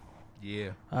Yeah.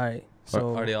 All right.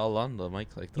 So Are they all on the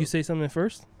mic like that? you say something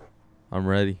first. I'm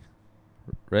ready.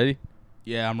 Ready?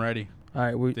 Yeah, I'm ready. All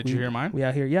right. Did you hear mine? We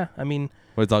out here. Yeah. I mean,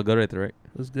 Well, it's all good right there, right?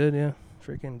 it was good. Yeah.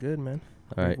 Freaking good, man.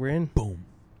 All right. We're in. Boom.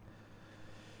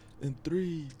 In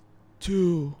 3,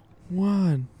 2,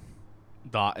 1.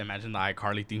 Imagine the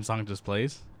iCarly theme song just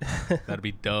plays. That'd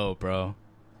be dope, bro.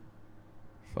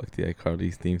 Fuck the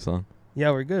iCarly's theme song.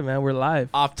 Yeah, we're good, man. We're live.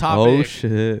 Off topic. Oh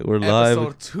shit, we're live.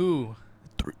 Episode 2.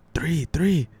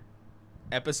 Three.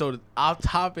 Off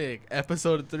topic.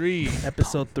 Episode 3.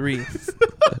 Episode 3.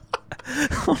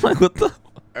 I'm like, what the?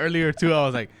 Earlier too, I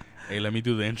was like, "Hey, let me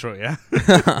do the intro, yeah."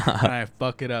 And I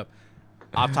fuck it up.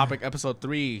 Off topic. Episode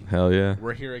 3. Hell yeah.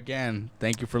 We're here again.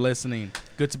 Thank you for listening.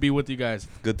 Good to be with you guys.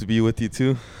 Good to be with you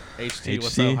too. HT,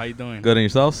 what's HT. up? How you doing? Good on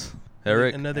yourselves?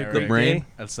 Eric, Another Eric. great the brain, day.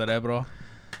 El Cerebro.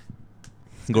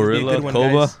 Gorilla, good one, Koba,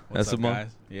 guys. What's up, Esteban.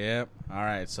 guys? Yep. All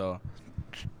right. So,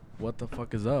 what the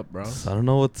fuck is up, bro? I don't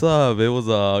know what's up. It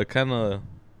was kind of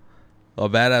a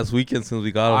badass weekend since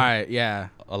we got All right. Yeah.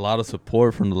 a lot of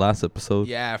support from the last episode.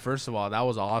 Yeah. First of all, that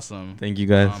was awesome. Thank you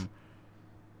guys.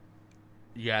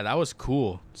 Yeah, that was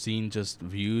cool. Seeing just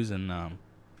views and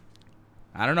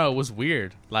I don't know. It was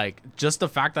weird. Like just the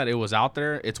fact that it was out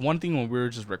there. It's one thing when we were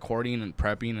just recording and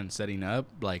prepping and setting up.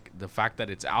 Like the fact that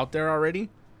it's out there already.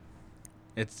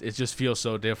 It just feels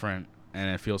so different and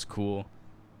it feels cool.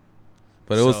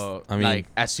 But it was, I mean, like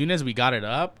as soon as we got it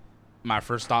up, my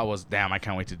first thought was, damn, I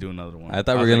can't wait to do another one. I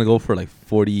thought we was were going to like, go for like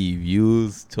 40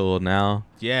 views till now.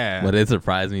 Yeah. But it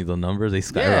surprised me. The numbers, they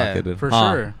yeah, skyrocketed. for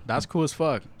sure. That's cool as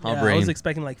fuck. Huh, Yeah, I brain. was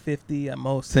expecting like 50 at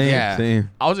most. Same.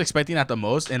 I was expecting at the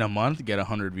most in a month to get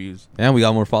 100 views. And we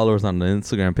got more followers on the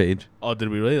Instagram page. Oh, did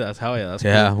we really? That's hell yeah. That's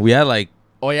Yeah, cool. we had like,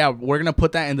 Oh yeah, we're gonna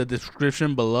put that in the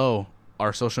description below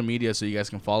our social media so you guys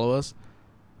can follow us.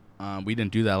 We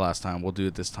didn't do that last time. We'll do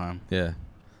it this time. yeah.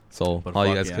 So But all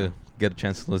you fuck guys yeah. could get a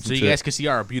chance to listen So to you guys it. can see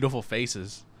our beautiful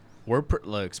faces.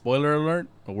 Look, spoiler alert,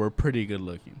 we're pretty good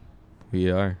looking.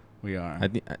 We are. We are. I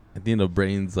think the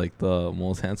brain's like the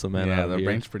most handsome man yeah, out the here.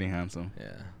 brain's pretty handsome.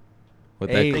 Yeah. With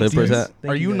Hey, that Clippers dude. hat.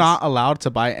 Thank Are you guys. not allowed to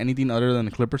buy anything other than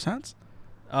the Clippers hats?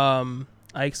 I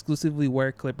exclusively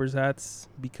wear Clippers hats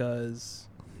because,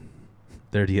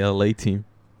 They're the LA team.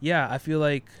 yeah, I feel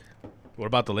like What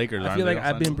about the Lakers?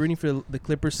 I've been rooting for the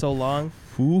Clippers so long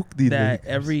Fuck the that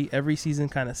Lakers. every season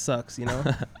kind of sucks, you know.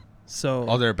 So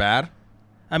Oh, they're bad.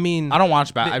 I mean, I don't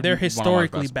watch bad. they're I wanna watch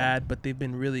historically basketball. bad, but they've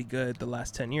been really good the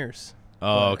last 10 years.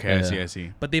 Oh, okay. Yeah. I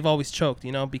see. But they've always choked,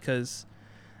 you know, because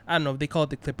I don't know. They call it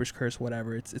the Clippers curse,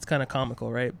 whatever. It's kind of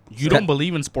comical, right? You don't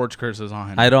believe in sports curses,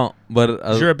 huh? I don't, but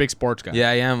You're a big sports guy. yeah,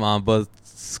 I am. But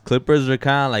Clippers are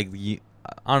kind of like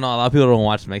I don't know. A lot of people don't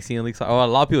watch Mexican league soccer. Well, a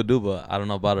lot of people do, but I don't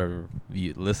know about our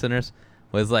listeners.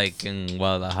 But it's like in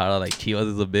Guadalajara, like Chivas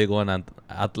is a big one, and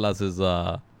Atlas is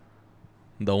the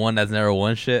one that's never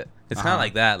won shit. It's kind of Uh-huh.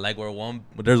 like that. Like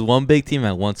there's one big team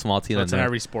and one small team. So it's and in they're-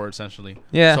 every sport essentially.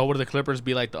 Yeah. So would the Clippers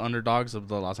be like the underdogs of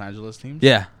the Los Angeles teams?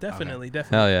 Yeah. Definitely.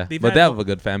 Hell yeah. They've But had they have a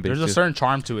good fan base. There's a too. certain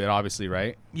charm to it, obviously,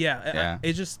 right? Yeah. Yeah.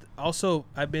 It's just also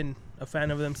I've been a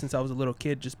fan of them since I was a little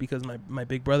kid, just because my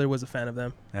big brother was a fan of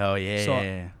them. Oh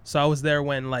yeah. So I was there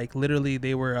when like literally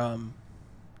they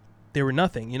were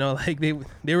nothing, you know, like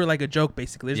they were like a joke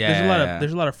basically.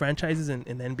 There's a lot of franchises in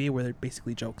the NBA where they're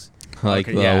basically jokes. Like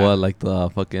Okay, yeah. like the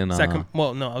fucking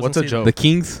Well, no, I was What's gonna a say joke? the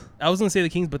Kings. I was gonna say the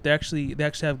Kings, but they actually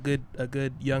have a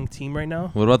good young team right now.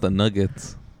 What about the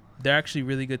Nuggets? They're actually a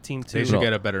really good team too. They should Bro.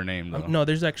 get a better name though. No,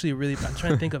 there's actually a really. I'm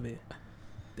trying to think of it.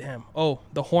 Damn. Oh,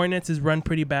 the Hornets is run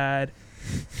pretty bad.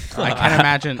 I can't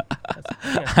imagine. I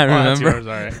Oh, that's remember yours,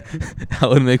 all right. I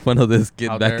would make fun of this kid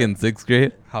How back dare- in 6th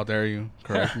grade. How dare you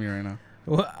correct me right now?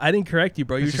 Well, I didn't correct you,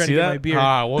 bro. You were Did trying see to get that? my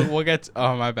beer. We'll get.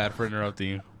 Oh, my bad for interrupting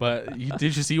you. But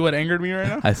did you see what angered me right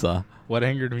now? I saw What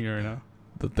angered me right now?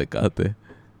 the Tecate.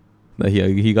 That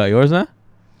he got yours, man?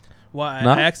 Well, No?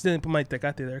 I accidentally put my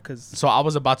Tecate there because So I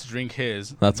was about to drink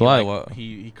his. That's He, why, like, what?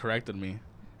 he corrected me.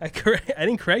 I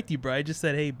didn't correct you, bro. I just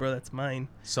said, hey, bro, that's mine.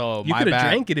 So You my could have bad.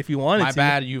 drank it if you wanted My to.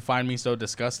 bad. You find me so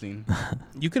disgusting.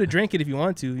 You could have drank it if you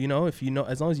want to. You know, if you know,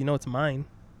 as long as you know it's mine.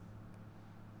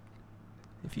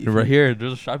 If Right here,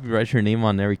 there's a shop. You write your name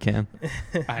on every can.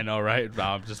 I know, right? No,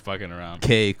 I'm just fucking around.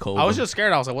 K. Cole. I was just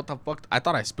scared. I was like, what the fuck? I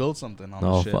thought I spilled something on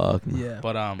Oh the shit. fuck. Yeah.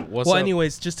 But what's Well, up?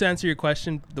 anyways, just to answer your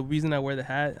question, the reason I wear the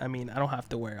hat, I mean, I don't have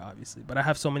to wear it, obviously, but I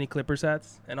have so many Clippers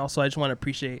hats, and also I just want to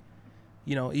appreciate,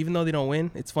 you know, even though they don't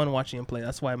win, it's fun watching them play.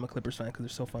 That's why I'm a Clippers fan, because they're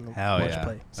so fun to Hell watch yeah.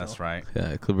 play. That's So, right.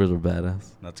 Yeah, Clippers are badass.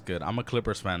 That's good. I'm a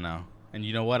Clippers fan now. And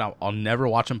you know what? I'll never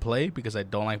watch them play because I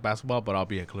don't like basketball, but I'll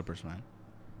be a Clippers fan.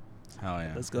 Hell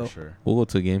yeah. Let's for go. Sure. We'll go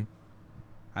to a game.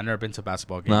 I've never been to a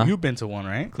basketball game. Nah. You've been to one,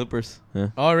 right? Clippers. Yeah.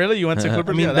 Oh, really? You went to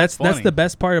Clippers? I mean, Yeah, that's funny. the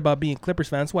best part about being Clippers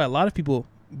fans. That's why a lot of people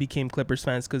became Clippers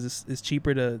fans because it's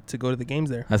cheaper to go to the games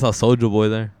there. I saw Soulja Boy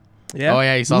there. Yeah. Oh,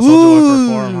 yeah. You saw Soulja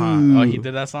Boy perform, huh? Oh, he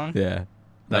did that song? Yeah.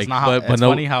 That's Like, not how. It's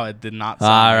funny how it did not. All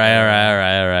Sound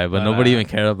right. But But, nobody even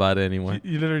cared about it anymore.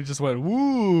 You literally just went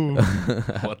woo.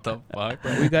 What the fuck?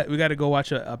 We got to go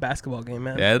watch a basketball game,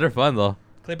 man. Yeah, they're fun though.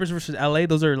 Clippers versus LA,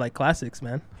 those are like classics,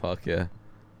 man. Fuck yeah.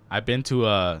 I've been to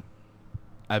a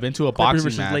Clippers boxing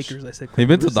versus match. Lakers, I said. You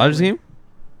been to Clippers the Dodgers versus LA. game?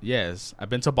 Yes, I've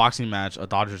been to a boxing match, a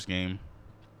Dodgers game,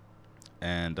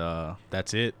 and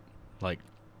that's it. Like,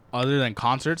 other than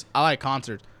concerts, I like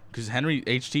concerts because Henry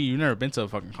HT, you've never been to a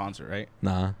fucking concert, right?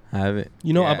 Nah, I haven't.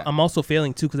 You know, Yeah. I'm also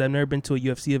failing too because I've never been to a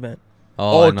UFC event.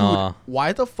 Oh, dude, no.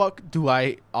 why the fuck do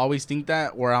I always think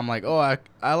that? Where I'm like, oh,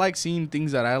 I like seeing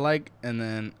things that I like, and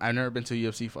then I've never been to a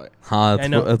UFC fight, Huh, I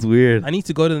know. that's weird. I need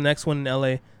to go to the next one in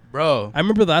LA. bro. I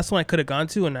remember the last one I could have gone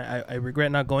to, and I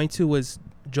regret not going to, was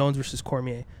Jones versus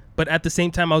Cormier. But at the same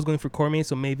time, I was going for Cormier,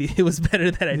 so maybe it was better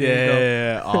that I didn't go.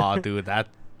 Yeah. Oh, dude, that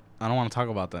I don't want to talk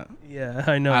about that. Yeah,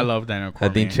 I know. I love Daniel I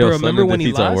Cormier. think Chael remember Sonnen when he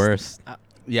defeats are lost? worse.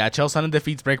 Yeah, Chael Sonnen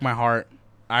defeats break my heart.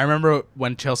 I remember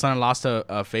when Chael Sonnen lost to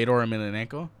Fedor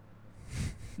Emelianenko.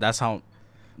 That's how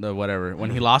the whatever. When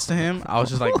he lost to him, I was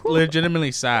just like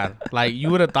legitimately sad. Like you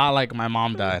would have thought like my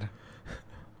mom died.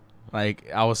 Like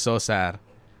I was so sad.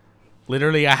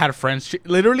 Literally, I had friends.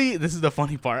 Literally, this is the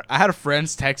funny part. I had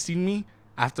friends texting me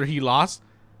after he lost,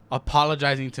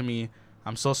 apologizing to me.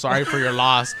 I'm so sorry for your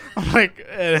loss. I'm like,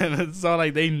 and so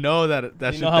like they know that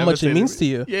You shit know how much it devastated means me. to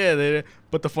you. Yeah,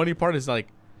 but the funny part is like,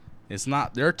 it's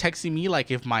not. They're texting me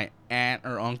like if my aunt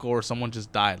or uncle or someone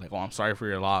just died. Like, oh, I'm sorry for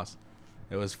your loss.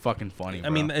 It was fucking funny. I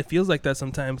Bro. mean, it feels like that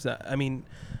sometimes. I mean,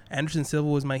 Anderson Silva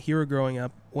was my hero growing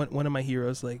up. One of my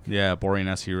heroes. Like yeah, boring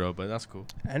ass hero, but that's cool.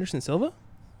 Anderson Silva.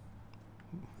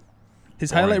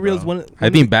 His Boring, highlight reel is bro. one. I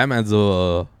think Batman's the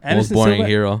most Anderson boring Silva-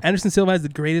 hero. Anderson Silva has the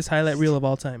greatest highlight reel of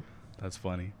all time. That's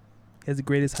funny. He has the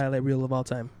greatest highlight reel of all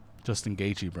time. Justin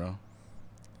Gaethje, bro.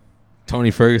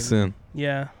 Tony Ferguson.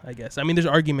 Yeah, I guess. I mean, there's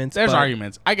arguments. There's but-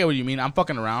 arguments. I get what you mean. I'm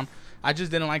fucking around. I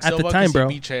just didn't like At the Silva time, because bro.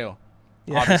 he beat Chael.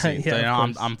 Yeah, Obviously, yeah, so, you know, of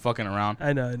course. I'm fucking around.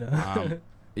 I know.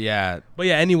 Yeah, But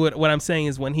yeah, anyway, what I'm saying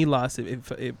is when he lost,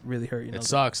 it really hurt. You know, it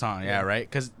sucks, huh? Yeah, right.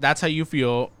 Because that's how you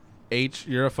feel. H,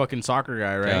 you're a fucking soccer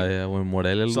guy, right? Yeah, when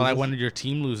Morelia loses. So like when your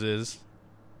team loses,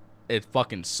 it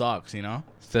fucking sucks, you know.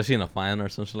 Especially in a final or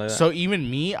something like that. So even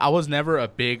me, I was never a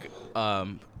big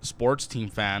sports team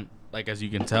fan. Like as you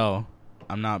can tell,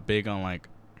 I'm not big on like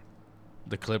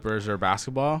the Clippers or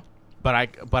basketball. But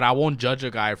I won't judge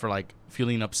a guy for like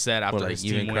feeling upset after or like his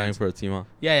even team crying wins. for a team. Huh?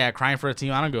 Yeah, crying for a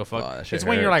team. I don't give a fuck. Oh, that shit It's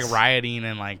when you're like hurts. rioting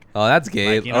and like Oh, that's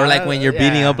gay. Like, you know, or like when you're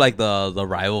beating yeah. up like the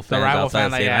rival fans rival outside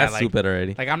fan, the like, stadium. yeah, That's like- stupid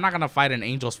already. like I'm not gonna fight an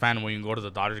Angels fan when you go to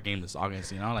the Dodgers game this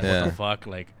August. You know, like Yeah. what the fuck,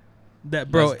 like.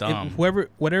 that bro. That's dumb.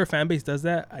 Whatever fan base does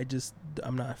that,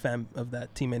 I'm not a fan of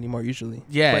that team anymore. Usually,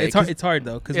 Yeah, but it's 'cause hard. It's hard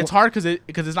though, because It's hard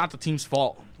because it's not the team's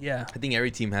fault. Yeah, I think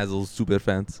every team has those stupid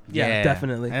fans. yeah,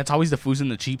 definitely. And it's always the fools in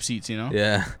the cheap seats, you know.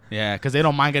 Yeah. Yeah, because they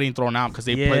don't mind getting thrown out because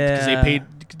they Yeah. paid.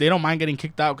 They don't mind getting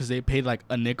kicked out because they paid like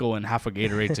a nickel and half a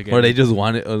Gatorade to get. Or they in. just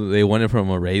want it. They want it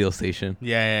from a radio station.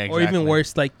 Yeah, Or exactly. even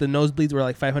worse, like the nosebleeds were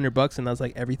like $500, and that was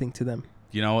like everything to them.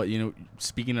 You know what?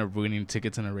 Speaking of winning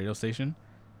tickets in a radio station,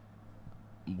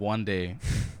 one day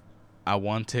I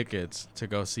won tickets to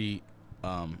go see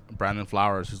Brandon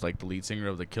Flowers, who's like the lead singer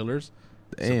of the Killers.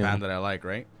 It's a Damn. band that I like,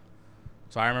 right?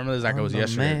 So I remember this like it was I'm the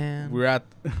yesterday. man.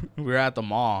 We were at the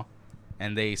mall,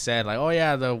 and they said like, oh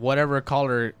yeah, the whatever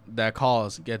caller that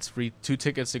calls gets free 2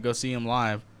 tickets to go see him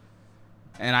live.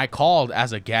 And I called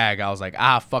as a gag. I was like,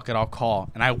 fuck it, I'll call.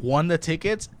 And I won the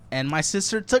tickets, and my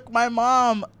sister took my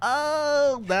mom.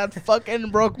 Oh, that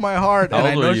fucking broke my heart. How and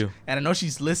old I were know you? and I know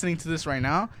she's listening to this right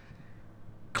now.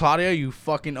 Claudia, you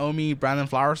fucking owe me Brandon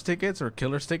Flowers tickets or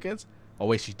Killers tickets. Oh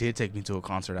wait, she did take me to a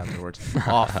concert afterwards.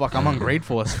 Oh fuck, I'm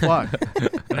ungrateful as fuck.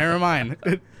 Never mind.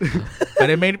 But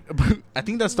it made. I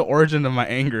think that's the origin of my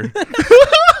anger.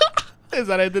 Is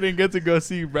that I didn't get to go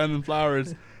see Brandon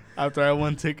Flowers after I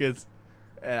won tickets.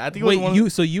 And I think it was Wait, one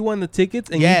so you won the tickets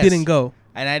and Yes. you didn't go?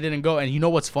 and I didn't go. And you know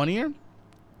what's funnier?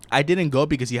 I didn't go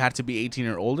because you had to be 18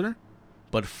 or older.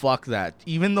 But fuck that.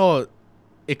 Even though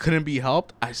it couldn't be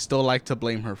helped, I still like to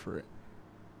blame her for it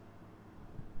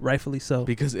Rightfully so.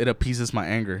 because it appeases my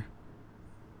anger.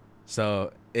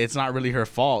 So it's not really her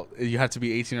fault. You have to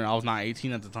be 18 or I was not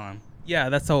 18 at the time. Yeah,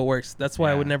 that's how it works. That's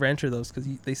why I would Yeah. never enter those because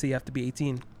they say you have to be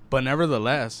 18. But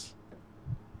nevertheless,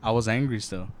 I was angry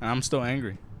still. And I'm still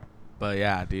angry. But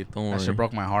yeah, dude. Don't That worry. shit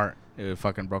broke my heart. It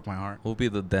fucking broke my heart. Who'll be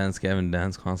the Dance Gavin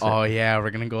Dance concert? Oh yeah, we're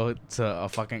gonna go to a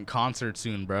fucking concert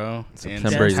soon, bro. In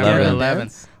September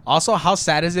 11th. Also, how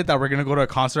sad is it that we're gonna go to a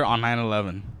concert on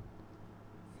 9/11?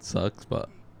 Sucks, but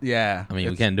Yeah. I mean,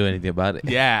 we it's- can't do anything about it.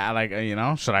 Yeah, like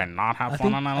should I not have I fun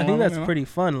think, on 9/11? I think that's you know? pretty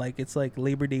fun. Like it's like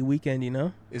Labor Day weekend, you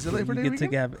know. Is it Labor Day You get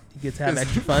weekend? you get to have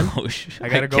extra fun. Oh shit! I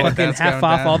gotta go with Fucking Dance half Gavin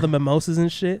off Dance. all the mimosas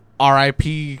and shit.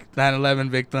 R.I.P. 9/11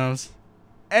 victims.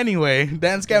 Anyway,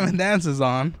 Dance Gavin Dance is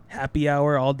on. Happy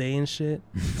hour all day and shit.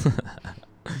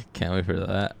 Can't wait for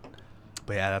that.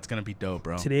 But yeah, that's gonna be dope,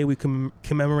 bro. Today we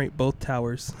commemorate both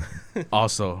towers.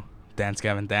 Also, Dance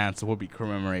Gavin Dance will be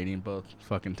commemorating both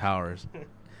fucking towers.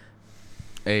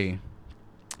 Hey,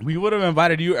 we would have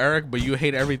invited you, Eric, but you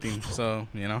hate everything, so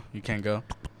you can't go.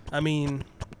 I mean,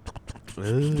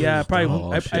 yeah, I probably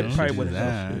Oh, I shit. probably wouldn't go.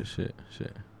 that. Shit.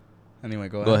 Anyway,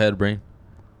 go Go ahead, Brain.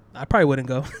 I probably wouldn't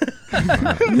go.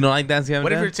 You don't like Dance Gavin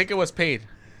What if your Dance? ticket was paid?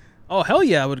 Oh hell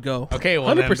yeah, I would go. Okay,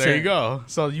 well then 100%. there you go.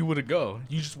 So you wouldn't go.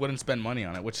 You just wouldn't spend money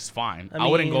on it, which is fine. I I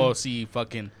wouldn't mean- go see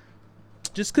fucking.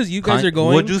 Just because you guys are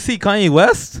going, Would you see Kanye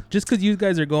West? just because you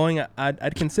guys are going,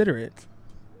 I'd consider it.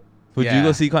 Would you Yeah.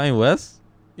 go see Kanye West?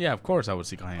 Yeah, of course I would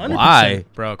see Kanye. 100%. Why?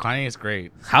 Bro, Kanye is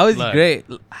great. How is he Look. great?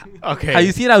 Okay. Have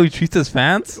you seen how he treats his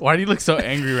fans? Why do you look so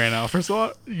angry right now? First of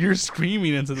all, you're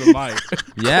screaming into the mic.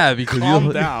 Yeah, because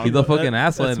Calm down. he's a fucking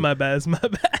asshole. That's my bad. It's my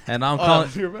bad. And I'm Oh, calling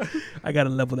you're bad. I gotta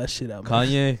level that shit out. Man.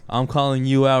 Kanye. I'm calling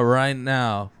you out right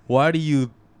now. Why do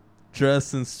you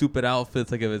dress in stupid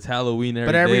outfits like if it's Halloween every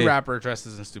But every day? rapper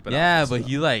dresses in stupid Yeah, outfits. but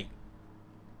he like.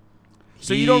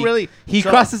 So you don't really. He so-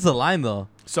 crosses the line though.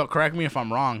 So correct me if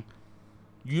I'm wrong.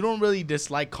 You don't really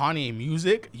dislike Kanye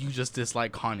music. You just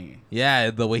dislike Kanye.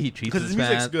 Yeah, the way he treats Because his his fans.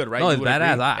 music's good, right? No, You it's would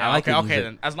badass. agree? I Yeah, like okay, his okay. music.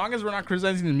 Then as long as we're not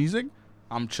criticizing the music,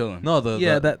 I'm chilling. No,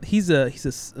 Yeah, that he's a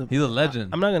he's a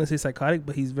legend. I'm not gonna say psychotic,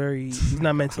 but he's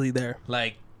not mentally there.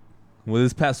 Like with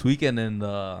this past weekend in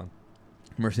the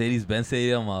Mercedes-Benz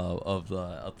Stadium of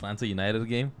the Atlanta United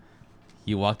game,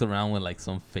 he walked around with like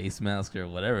some face mask or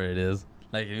whatever it is.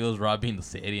 Like he was robbing the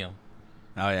stadium,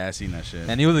 Oh yeah, I seen that shit.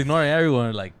 and he was ignoring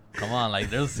everyone. Like, come on, like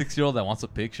there's a 6-year-old that wants a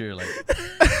picture. Like,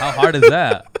 how hard is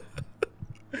that?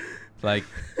 Like,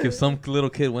 if some little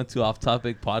kid went to Off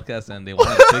Topic podcast and they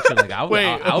wanted a picture, like I would, Wait,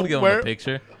 I would give him where- a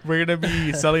picture. We're gonna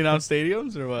be selling out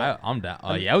stadiums or what? I'm down.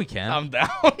 Oh yeah, we can. I'm down.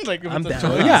 Like if I'm it's a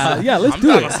down. choice. Yeah, let's I'm do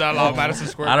down it. to sell out Madison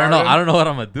Square I don't know. Garden. I don't know what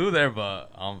I'm gonna do there,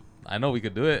 but I know we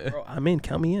could do it. Bro, I'm in.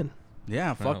 Count me in.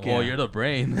 Yeah, fuck Well, yeah. you're the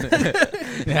brain.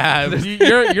 Yeah,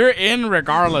 you're in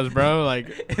regardless, bro. Like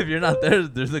If you're not there,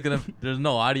 there's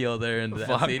no audio there in the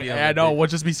fuck. stadium. Yeah, I know. We'll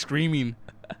just be screaming.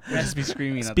 We'll just be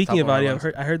screaming. at the Speaking top of our audio, lungs.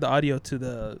 I heard the audio to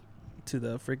the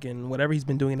freaking whatever he's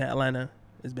been doing in Atlanta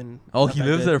has been. Oh, not he that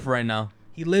lives good. there for right now.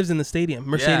 He lives in the stadium,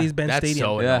 Mercedes-Benz That's Stadium.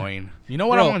 so Yeah. annoying. You know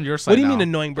what? Bro, I'm on your side what do you now. mean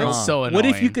annoying, bro? That's so annoying. What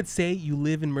if you could say you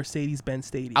live in Mercedes-Benz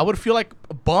Stadium? I would feel like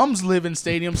bums live in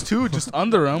stadiums too, just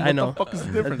under them. What I know. the fuck is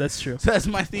the difference? That's true. That's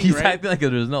my thing, He's right? acting like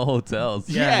there's no hotels.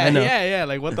 Yeah, I Yeah, know. yeah.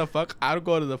 Like what the fuck? I would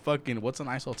go to the fucking what's a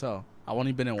nice hotel? I've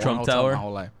only been in one Trump hotel Tower? my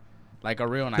whole life. Like a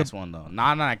real nice one though,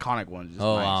 not an iconic one. Just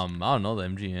Oh, nice. I don't know the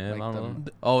MGM. Like I don't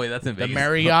the- know. Oh wait, that's in The Vegas.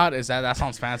 Marriott is that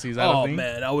sounds fancy? Is that a Oh thing?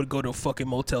 man, I would go to fucking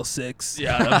Motel 6.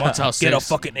 Yeah, the Motel 6. Get a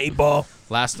fucking 8-ball.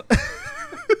 Last.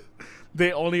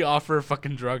 They only offer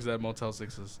fucking drugs at Motel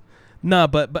 6s. Nah,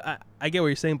 but I get what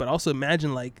you're saying, but also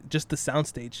imagine like just the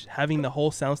soundstage, having the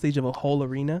whole soundstage of a whole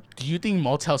arena. Do you think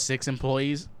Motel 6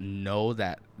 employees know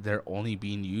that they're only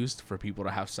being used for people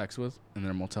to have sex with in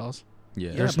their motels?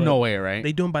 Yeah. There's but no way, right?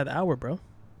 They do them by the hour, bro.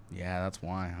 Yeah, that's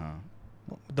why,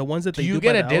 huh? The ones that Do they you do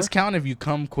get by a the hour? discount if you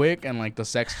come quick and like the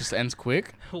sex just ends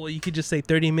quick? Well, you could just say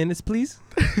 30 minutes, please.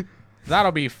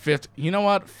 That'll be 50. You know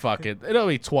what? Fuck it. It'll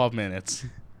be 12 minutes.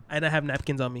 And I have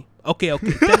napkins on me. Okay. $10,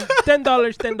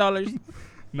 $10.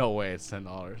 No way, it's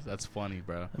 $10. That's funny,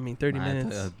 bro. I mean, 30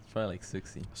 minutes. Probably like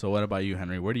 60. So what about you,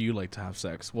 Henry? Where do you like to have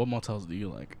sex? What motels do you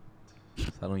like?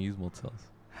 I don't use motels.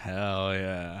 Hell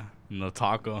yeah. No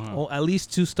taco, huh? Oh, at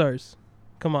least 2 stars.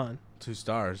 Come on, 2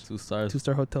 stars. 2 stars.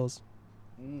 2-star hotels.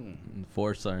 and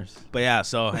 4 stars. But yeah,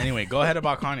 so anyway, go ahead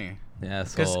about Kanye. Yeah.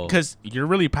 So Because you're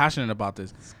really passionate about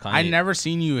this. I Kanye- never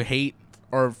seen you hate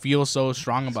or feel so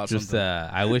strong about Just something.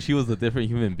 I wish he was a different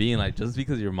human being. Like just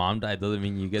because your mom died doesn't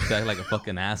mean you get to act like a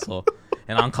fucking asshole.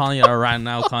 And I'm calling you out right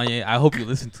now, Kanye. I hope you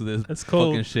listen to this That's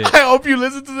cold. fucking shit. I hope you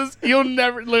listen to this. You'll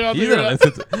never look out He's gonna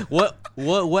listen to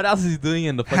what else is he doing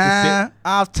in the fucking stadium?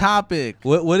 Off topic.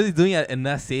 What is he doing in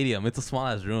that stadium? It's a small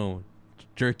ass room,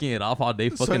 jerking it off all day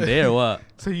fucking So- day or what?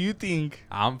 So you think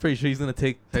I'm pretty sure he's gonna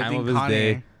take I time think of his Kanye.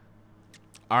 day.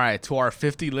 All right, to our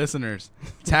 50 listeners,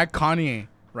 tag Kanye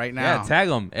right now. Yeah, tag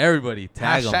him, everybody,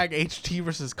 tag him. Hashtag HT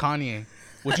versus Kanye.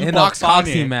 Would you In a box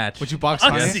boxing Kanye? match. Would you box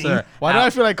Boxing. Kanye? Yes, sir. Why do I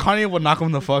feel like Kanye would knock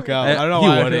him the fuck out? I don't know He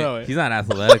why. I feel wouldn't. that way. He's not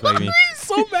athletic like me. He's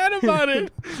so mad about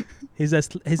it. His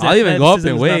I'll even go up athleticism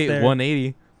in is weight, not there.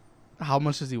 180. How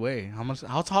much does he weigh?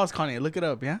 How tall is Kanye? Look it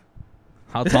up, yeah?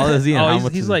 How tall is he? And how Oh,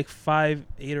 much he's is like 5'8"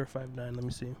 or 5'9". Let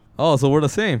me see. Oh, so we're the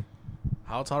same.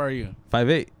 How tall are you?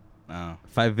 5'8". Oh.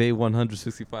 5'8",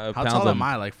 165 How pounds. tall of- am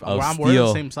I? Like, of we're the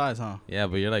steel. same size, huh? Yeah,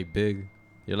 but you're like big.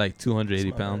 You're like 280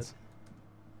 That's my pounds.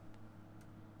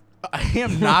 I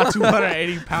am not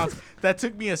 280 pounds. That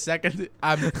took me a second.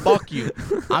 Fuck you.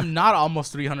 I'm not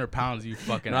almost 300 pounds, you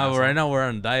fucking No, asshole. but right now we're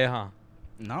on a diet, huh?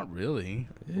 Not really.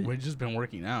 Yeah. We've just been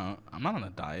working out. I'm not on a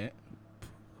diet.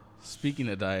 Speaking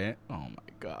of diet, oh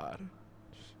my god.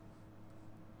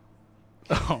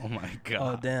 Oh my Oh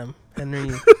god. damn,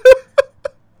 Henry.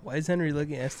 Why is Henry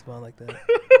looking at Esteban like that?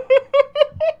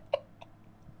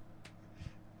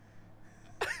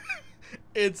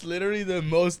 It's literally the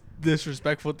most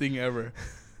disrespectful thing ever.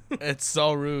 It's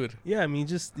so rude. Yeah, I mean, I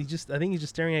think he's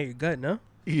just staring at your gut, no?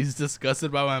 He's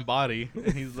disgusted by my body.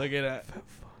 And he's looking at.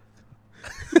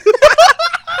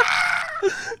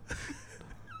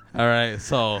 All right,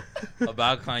 so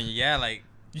about Kanye, yeah, like.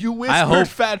 You I whispered hope-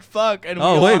 fat fuck and we Oh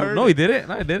all wait, heard no, it. he didn't.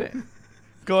 No, he didn't.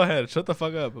 Go ahead. Shut the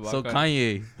fuck up. About So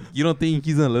Kanye, you don't think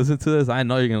he's gonna listen to this? I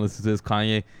know you're gonna listen to this,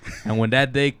 Kanye. And when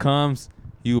that day comes,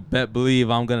 you bet believe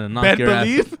I'm gonna knock Bet your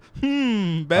believe? ass.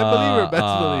 Bet believe or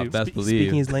best believe? Best believe.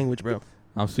 Speaking his language, bro.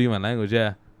 I'm speaking my language,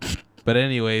 yeah. But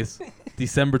anyways,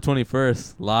 December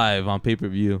 21st, live on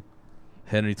pay-per-view.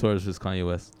 Henry Torres vs. Kanye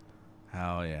West.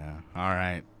 Hell yeah. All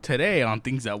right. Today on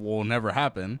things that will never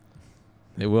happen.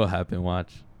 It will happen,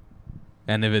 watch.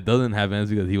 And if it doesn't happen, it's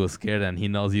because he was scared and he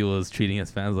knows he was treating his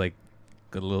fans like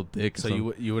a little dick.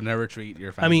 So you would never treat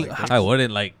your fans I mean, like this? I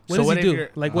wouldn't like. What So does what he if do? you're-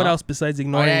 Like, what Huh? else besides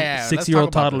ignoring Let's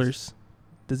 6-year-old talk about this. toddlers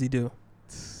does he do?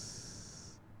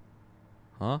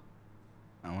 Huh?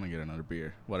 I want to get another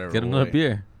beer. Whatever. Get we'll another wait.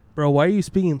 beer. Bro, why are you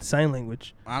speaking sign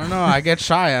language? I don't know. I get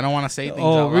shy. I don't want to say things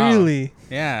Oh, out loud. really?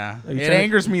 Yeah. Are you It trying to-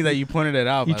 angers me that you pointed it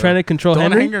out. You by the trying way. to control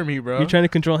Don't Henry? anger me, bro. You trying to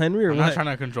control Henry or I'm what? not trying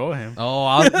to control him.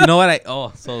 Oh, you know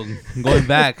what? So going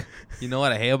back, you know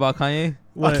what I hate about Kanye?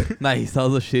 What? Nah, he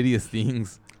sells the shittiest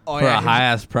things Oh, for yeah, a high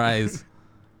ass price.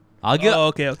 I'll get Oh,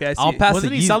 okay. I see. I'll it. pass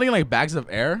Wasn't a he Yeezy selling like bags of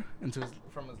air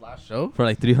from his last show? for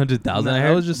like 300,000. Nah, I that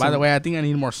heard. was just By the some- way, I think I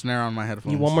need more snare on my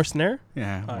headphones. You want more snare?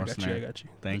 Yeah, Oh, more I got snare. you. I got you.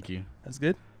 Thank you. That's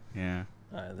good. Yeah.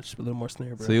 All right, let's just put a little more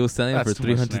snare, bro. So he was selling it That's for too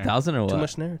much 300,000 or what? Too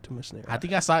much snare. Too much snare. I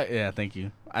think I saw. Yeah, thank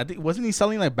you. I think wasn't he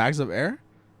selling like bags of air?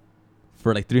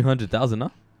 For like 300,000,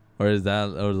 no? Or is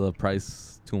the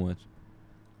price too much?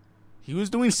 He was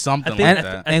doing something I think- like I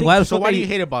that. think- And why the So fuck why are do you you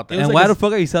hate about that? It was and like why a the s-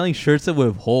 fuck are you selling shirts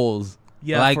with holes?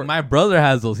 Yeah, like for- my brother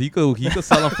has those. He could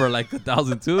sell them for like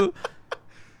 1,000 too,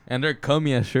 and they're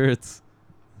cummy as shirts.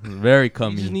 Very you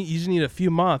cummy. you just need a few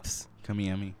moths. Come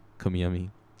yummy. Cummy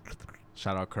yummy.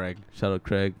 Shout out Craig. Shout out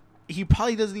Craig. He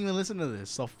probably doesn't even listen to this,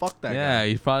 so fuck that Yeah, guy.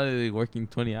 he's probably working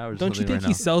 20 hours. Don't you think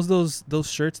he sells those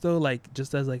shirts though, like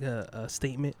just as like a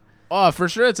statement? Oh, for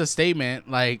sure, it's a statement.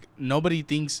 Like nobody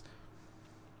thinks.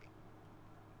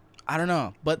 I don't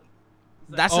know, but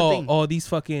that's the thing.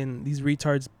 These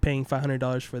retards paying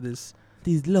 $500 for this.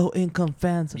 These low income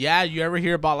fans? Yeah, you ever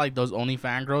hear about like those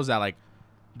OnlyFans girls that like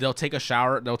they'll take a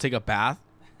shower, they'll take a bath,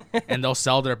 and they'll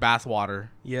sell their bath water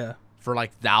Yeah, for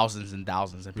like thousands and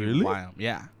thousands, and people Really? buy them.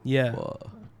 Yeah. yeah, Whoa.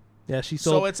 yeah. She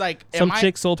So sold it's like some am I-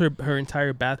 chick sold her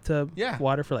entire bathtub Yeah.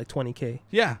 water for like $20K.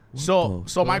 Yeah. What So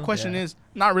the my fuck? question Yeah. is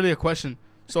not really a question.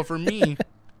 So for me,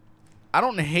 I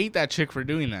don't hate that chick for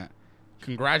doing that.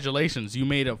 Congratulations, you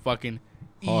made a fucking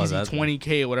Oh, easy that's-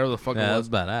 20K, whatever the fuck Yeah, it that's was.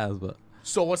 badass, but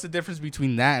So what's the difference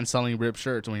between that and selling ripped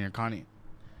shirts when you're Kanye?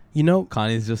 You know,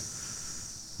 Kanye's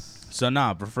just. So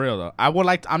nah, but for real though,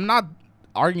 I'm not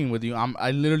arguing with you.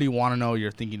 I literally want to know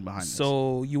your thinking behind this.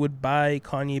 so you would buy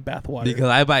Kanye bath water. Because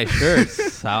I buy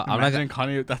shirts. I'm not imagine gonna.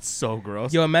 Kanye. That's so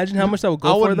gross. Yo, imagine how much that would I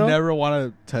go for would though. never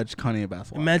want to touch Kanye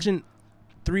bath water. Imagine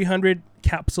 300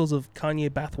 capsules of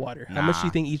Kanye bath water. How much do you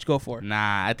Nah. think each go for?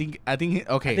 Nah, I think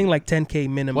okay. I think like 10K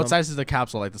minimum. What size is the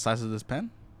capsule? Like the size of this pen?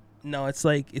 No, it's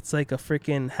like a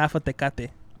freaking half a tecate.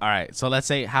 All right, so let's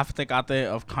say half a tecate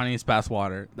of Kanye's bath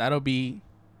water. That'll be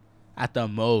at the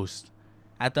most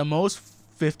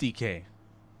 50K.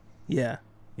 Yeah.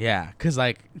 Yeah, cause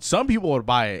like some people would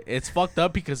buy it. It's fucked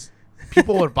up because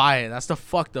people would buy it. That's the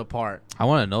fucked up part. I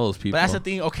want to know those people. But that's the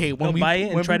thing. Okay, when They'll we buy it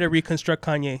when and try we- to reconstruct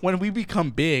Kanye. when we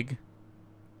become big,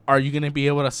 are you gonna be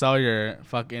able to sell your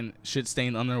fucking shit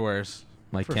stained underwears?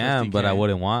 I for can, but I 50K?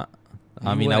 wouldn't want.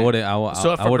 I You mean, I wouldn't. wouldn't.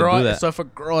 So if I a wouldn't girl, do that. so if a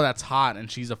girl that's hot and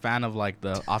she's a fan of like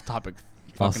the off-topic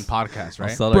I'll fucking s- podcast, I'll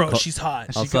right? sell her Bro, co- she's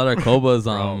hot. I'll she sell her Cobas.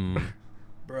 Bro.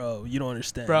 Bro, you don't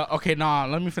understand. Bro, okay, nah,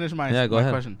 let me finish my, Yeah, go my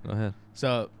ahead. question. Go ahead.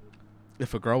 So,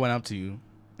 if a girl went up to you,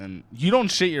 and you don't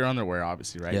shit your underwear,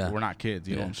 obviously, right? Yeah. We're not kids.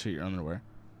 You Yeah. don't shit your underwear.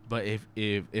 But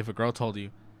if a girl told you,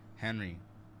 Henry,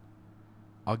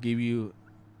 I'll give you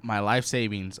my life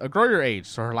savings, a girl your age,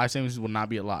 so her life savings would not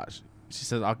be a lot. She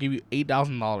says, I'll give you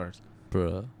 $8,000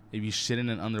 Bruh. if you shit in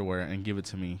an underwear and give it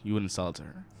to me. You wouldn't sell it to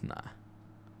her. Nah.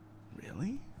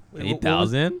 Really? Wait,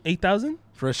 8,000? 8,000?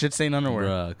 For a shit stained underwear?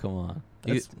 Bruh, come on.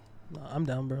 That's, no, I'm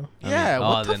down, bro. Yeah. Oh,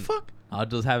 What the then fuck? I'll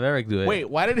just have Eric do it. Wait,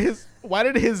 why did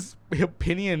his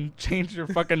opinion change your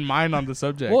fucking mind on the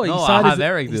subject? Well, No, he saw, I'll it have as,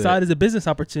 Eric he do saw it. it as a business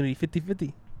opportunity,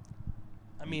 50-50.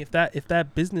 I mean, if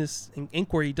that business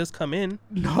inquiry does come in,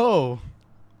 No.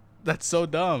 That's so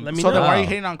dumb. Let me So then know. why are you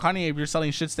hating on Kanye if you're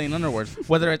selling shit stained underwear?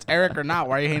 Whether it's Eric or not,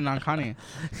 why are you hating on Kanye?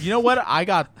 You know what? I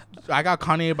got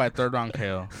Kanye by third round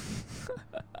KO.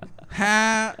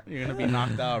 Ha! You're gonna be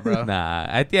knocked out, bro. Nah,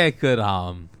 I think I could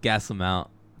gas him out.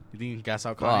 You think you can gas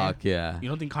out Kanye? Fuck yeah. You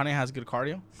don't think Kanye has good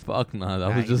cardio? Fuck no. That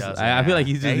Nah, was he just. doesn't, I feel yeah. like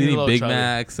he's Yeah, just he's a eating little Big chubby.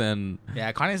 Macs and.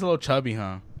 Yeah, Kanye's a little chubby,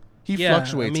 huh? He yeah,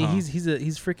 fluctuates. I mean, huh?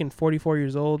 he's freaking 44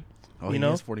 years old. Oh, you he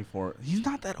know? is 44. He's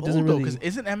not that old Doesn't though, really- because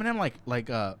isn't Eminem like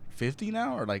 50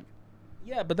 now or like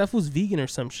Yeah, but that fool's vegan or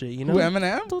some shit, you know? who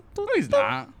Eminem? No, he's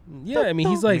not. Yeah, I mean,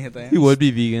 he's Let me like, hit that. He would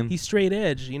be vegan. he's straight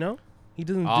edge, you know? He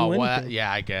doesn't Oh, do well, anything.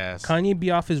 yeah, I guess. Kanye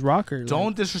be off his rocker. like-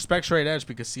 Don't disrespect straight edge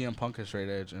because CM Punk is straight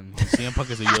edge and CM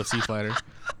Punk is a UFC fighter.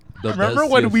 The Remember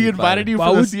best when we UFC invited fighter. you Why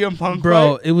for the would- CM Punk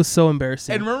Bro, fight? it was so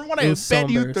embarrassing. And remember when it I was so bet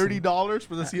you embarrassing. $30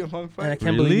 for the CM Punk And I fight?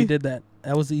 can't believe Really? you did that.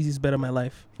 That was the easiest bet of my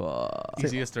life. Fuck.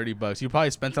 Easy as $30. You probably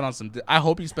spent it on some. I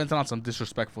hope you spent it on some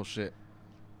disrespectful shit.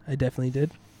 I definitely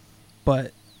did.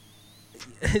 But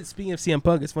speaking of CM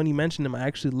Punk, it's funny you mentioned him. I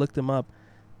actually looked him up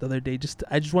the other day.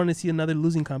 I just wanted to see another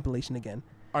losing compilation again.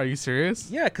 Are you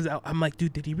serious? Yeah, because I'm like,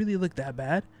 dude, did he really look that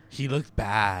bad? He looked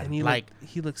bad. And he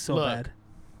he looked so look, bad.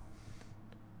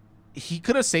 He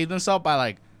could have saved himself by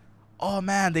like, oh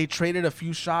man, they traded a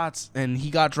few shots and he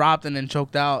got dropped and then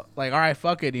choked out. Like, all right,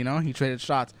 fuck it, you know. He traded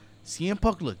shots. CM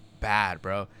Punk looked bad,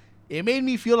 bro. It made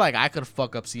me feel like I could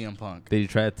fuck up CM Punk. Did you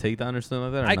try to take down or something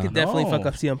like that? Or I no? could definitely No. fuck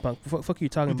up CM Punk. Fuck are you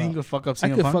talking You think you about? could fuck up I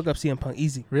CM could Punk? fuck up CM Punk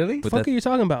easy. Really? With Fuck that- are you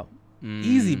talking about?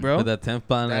 Easy, bro. With that 10th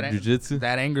pound That of ain't- jiu-jitsu?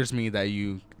 That angers me that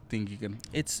you think you can.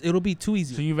 It'll be too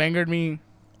easy. So you've angered me.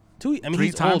 I mean, 3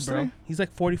 he's times old, bro. today? He's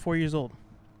like 44 years old.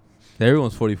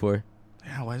 Everyone's 44.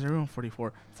 Yeah, why is everyone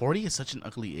 44? 40 is such an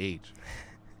ugly age.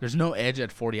 There's no edge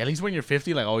at 40. At least when you're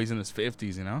 50, like always in his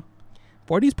 50s, you know?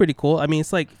 40 is pretty cool. I mean,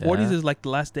 it's like 40s Yeah. is like the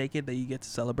last decade that you get to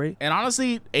celebrate. And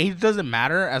honestly, age doesn't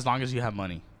matter as long as you have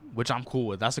money, which I'm cool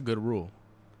with. That's a good rule.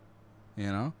 You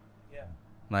know? Yeah.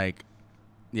 Like,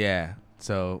 yeah.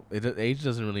 So age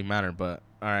doesn't really matter. But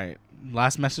all right,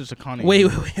 last message to Connie. Wait,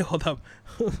 hold up.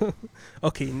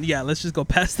 Okay, yeah, let's just go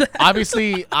past that.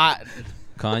 Obviously,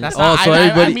 Kanye. that's Oh, not, so I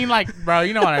everybody, mean, like, bro,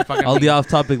 you know what I fucking all mean. the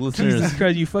off-topic listeners. Jesus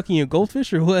Christ, you fucking a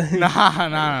goldfish or what?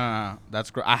 Nah. That's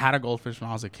great. I had a goldfish when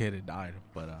I was a kid. It died,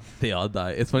 but They all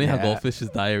die. It's funny how Yeah.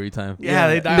 goldfishes die every time. yeah,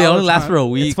 they die. They all only the last time. for a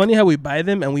week. It's funny how we buy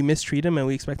them and we mistreat them and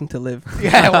we expect them to live.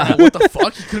 Yeah, we're like, what the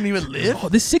fuck? You couldn't even live. Oh,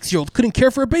 this 6-year-old couldn't care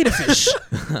for a beta fish.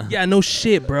 Yeah, no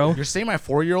shit, bro. You're saying my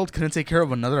 4-year-old couldn't take care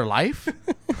of another life?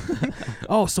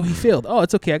 Oh, so he failed. Oh,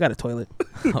 it's okay. I got a toilet.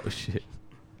 Oh, shit.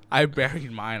 I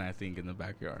buried mine, I think, in the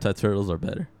backyard. So turtles are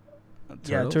better.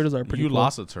 Yeah, turtles are pretty You cool.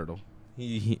 lost a turtle.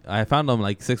 I found him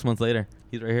like 6 months later.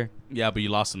 He's right here. Yeah, but you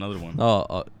lost another one.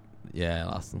 Oh, yeah, I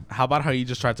lost him. How about how you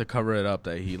just tried to cover it up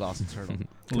that he lost a turtle?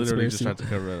 Literally just Conspiracy. tried to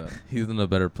cover it up. He's in a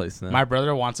better place now. My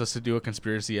brother wants us to do a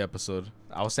conspiracy episode.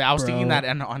 I was thinking Bro. that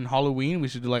on Halloween we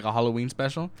should do like a Halloween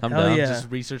special. I'm Hell down. yeah.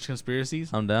 Just research conspiracies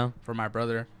I'm down. for my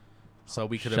brother, so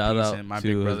we could Shout appease out him. My to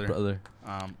big his brother, brother.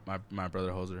 my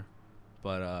brother Hoser.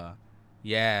 But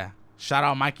yeah, shout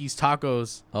out Mikey's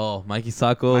Tacos. Oh, Mikey's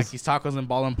Tacos. Mikey's Tacos in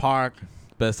Ballin Park.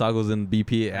 Best tacos in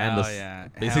BP and Hell the, yeah.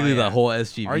 basically Hell the yeah. whole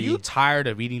SGV. Are you tired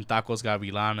of eating tacos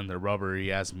gavilan and the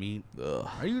rubbery ass meat? Ugh.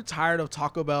 Are you tired of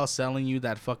Taco Bell selling you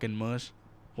that fucking mush?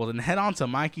 Well, then head on to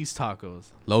Mikey's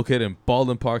Tacos. Located in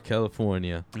Baldwin Park,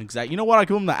 California. Exactly. You know what? I'll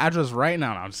give them the address right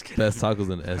now. No, I'm just kidding. Best tacos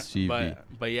in SGV.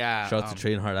 But yeah. Shout out to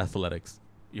Train Hard Athletics.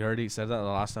 You already said that in the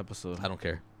last episode. I don't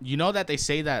care. You know that they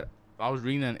say that, I was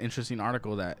reading an interesting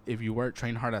article that if you wear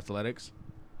Train Hard Athletics,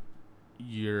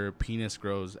 your penis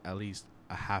grows at least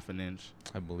a half an inch.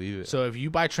 I believe it. So if you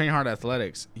buy Train Hard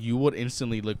Athletics, you would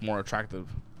instantly look more attractive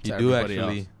to you do everybody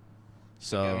actually. else.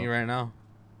 So, Get me right now.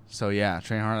 so yeah,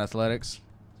 Train Hard Athletics.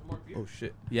 Oh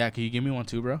shit. Yeah, can you give me one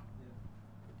too, bro?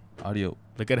 Audio.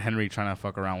 Look at Henry trying to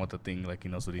fuck around with the thing like he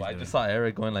knows what he's Well, I doing. just saw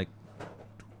Eric going like,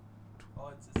 Oh,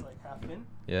 it's just like half in.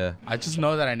 yeah. I just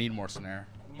know that I need more snare.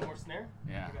 Need more snare?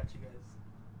 Yeah. I got you guys.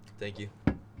 Thank you.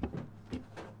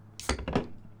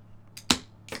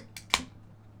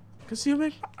 Cause you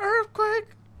make my earthquake.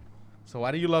 So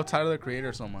why do you love Tyler the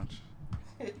Creator so much?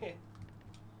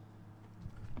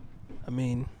 I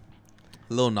mean,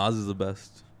 Lil Nas is the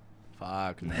best.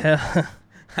 Fuck no. hell,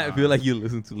 I feel like you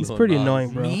listen to he's Lil pretty Nas.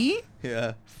 annoying, bro. Me?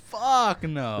 Yeah. Fuck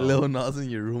no. Lil Nas in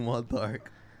your room all dark.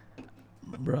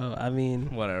 Bro, I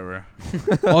mean, Whatever.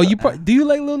 oh, do you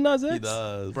like Lil Nas X? He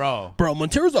does. Bro. Bro,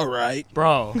 Montero's alright.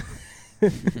 Bro.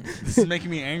 This is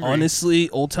making me angry. Honestly,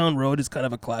 Old Town Road is kind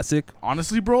of a classic.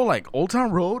 Honestly, bro, like Old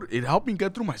Town Road, it helped me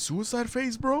get through my suicide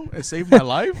phase, bro. It saved my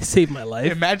life. It saved my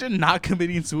life. Imagine not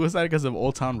committing suicide because of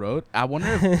Old Town Road. I wonder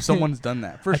if someone's done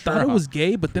that. For I sure. thought it huh? was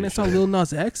gay, but then I saw Lil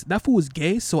Nas X. That fool was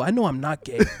gay, so I know I'm not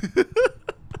gay.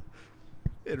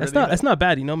 It That's really that's not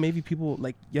bad, you know. Maybe people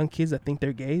like young kids that think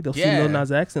they're gay, they'll see Yeah. Lil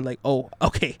Nas X and like, oh,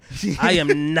 okay, I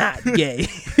am not gay.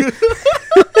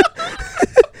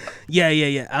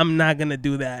 yeah. I'm not gonna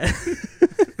do that.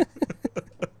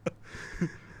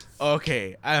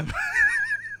 Okay.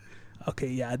 Okay,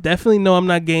 yeah, I definitely know I'm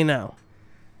not gay now.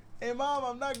 Hey, mom,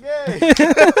 I'm not gay.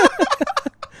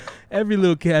 Every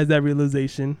little kid has that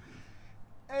realization.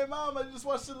 Hey, mom, I just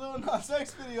watched the Lil Nas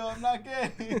X video. I'm not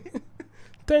gay.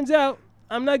 Turns out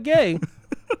I'm not gay.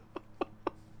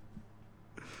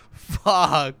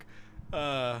 Fuck.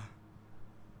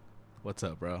 What's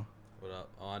up, bro? What up?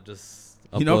 Oh, I just.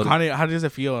 You know, uploaded- Kanye, how does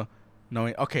it feel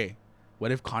knowing, okay,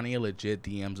 what if Kanye legit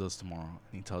DMs us tomorrow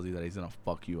and he tells you that he's going to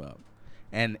fuck you up?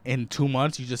 And in 2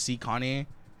 months, you just see Kanye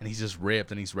and he's just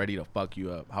ripped and he's ready to fuck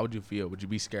you up. How would you feel? Would you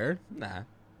be scared? Nah.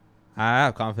 I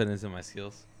have confidence in my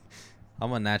skills.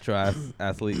 I'm a natural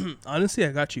athlete. Honestly,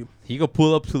 I got you, He could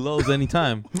pull up to lows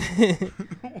anytime.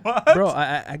 What? bro.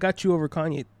 I got you over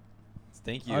Kanye.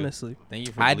 Thank you. Honestly, Thank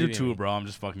you for I do believing too, me. bro. I'm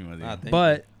just fucking with you. Nah,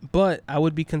 thank but I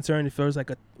would be concerned if there was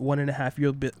like a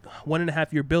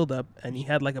 1.5 year build up and he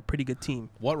had like a pretty good team.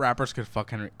 What rappers could fuck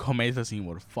Henry? Comethazine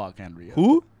would fuck Henry. you.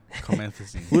 Who?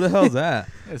 Comethazine. Who the hell's that?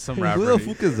 It's some Who rapper. the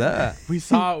fuck is that? We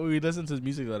listened to his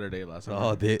music the other day last time.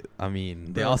 Oh, they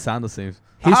Bro. all sound the same.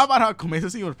 How about how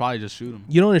Comethazine would probably just shoot him?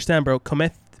 You don't understand, bro.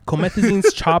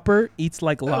 Comethazine's chopper eats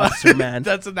like lobster, man.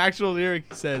 That's an actual lyric.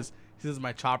 He says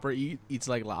my chopper eats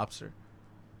like lobster.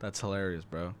 That's hilarious,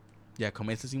 bro. Yeah,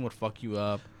 Comethazine would fuck you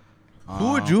up.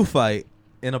 Who would you fight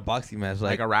in a boxing match?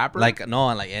 Like a rapper? Like no,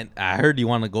 like and I heard you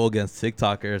want to go against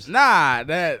TikTokers. Nah,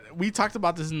 that we talked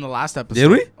about this in the last episode. Did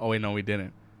we? Oh wait, no, we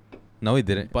didn't. No, he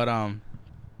didn't. But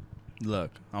look,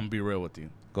 I'm gonna be real with you.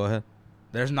 Go ahead.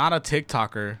 There's not a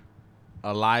TikToker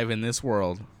alive in this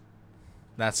world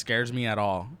that scares me at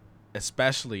all,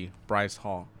 especially Bryce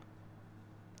Hall.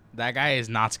 That guy is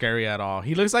not scary at all.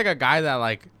 He looks like a guy that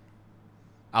like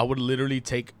I would literally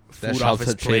take That food off shops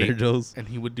his at Trader plate Joe's. and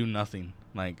he would do nothing.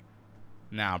 Like,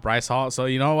 nah, Bryce Hall. So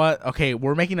you know what? Okay,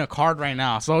 we're making a card right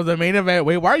now. So the main event.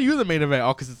 Wait, why are you the main event?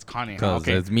 Oh, because it's Kanye. Because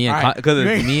Okay, it's me and all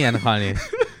right. me and Kanye.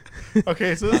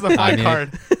 Okay, so this is the fight Kanye.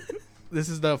 card. This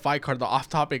is the fight card, the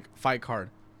off-topic fight card.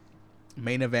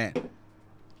 Main event: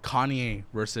 Kanye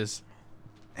versus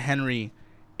Henry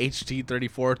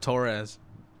HT34 Torres.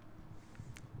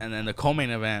 And then the co-main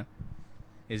event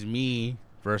is me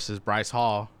versus Bryce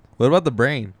Hall. What about the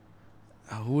brain?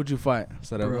 Who would you fight?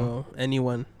 Bro,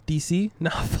 anyone? DC? No,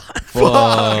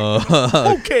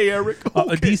 Whoa. Okay, Eric. a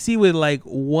Okay. DC with like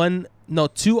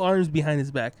 2 arms behind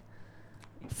his back.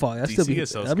 Fuck, that'd DC still be is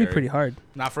so that'd be scary. pretty hard,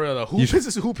 Not for real though. Who You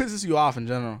pisses you off in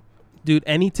general? dude.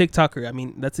 Any TikToker, I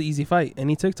mean, that's an easy fight.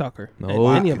 Any TikToker, No.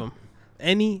 any of them,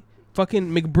 any fucking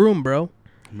McBroom, bro.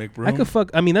 McBroom. I could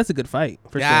fuck. I mean, that's a good fight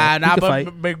for yeah, sure. nah, He could but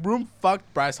fight. McBroom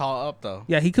fucked Bryce Hall up though.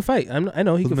 Yeah, he could fight. I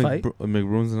know he could fight.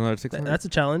 McBroom's another TikTok. That's a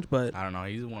challenge, but I don't know.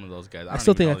 He's one of those guys. I don't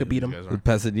still even think know I could who beat these him. guys the are.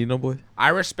 Pasadena boy. I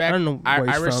respect. I don't know where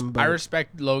he's from, I but-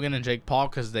 respect Logan and Jake Paul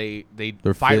because they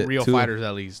They're fight fit, real too. fighters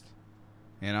at least,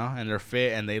 you know, and they're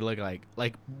fit and they look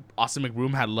like Austin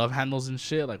McBroom had love handles and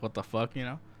shit. Like what the fuck, you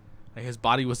know? Like his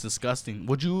body was disgusting.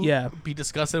 Would you Yeah. be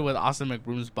disgusted with Austin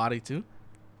McBroom's body too?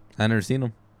 I never seen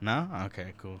him. No.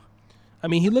 Okay. Cool. I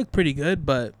mean, he looked pretty good.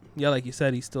 But yeah, like you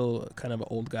said, he's still kind of an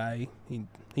old guy.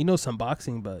 He knows some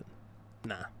boxing, but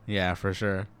nah, Yeah, for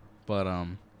sure. But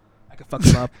I could fuck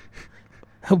him up.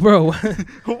 Bro,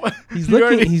 he's You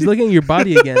already- looking at your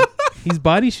body again. He's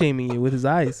body shaming you with his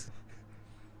eyes.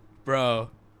 bro.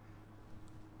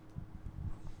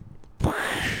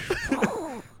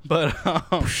 But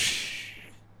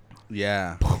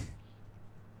yeah.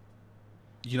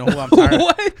 You know who I'm tired of?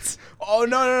 What? Oh,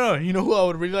 no. You know who I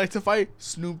would really like to fight?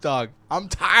 Snoop Dogg. I'm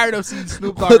tired of seeing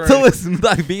Snoop Dogg What's up already. with Snoop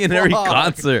Dogg being in every Fuck.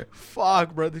 concert?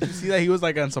 Fuck, bro. Did you see that? He was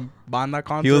like on some banda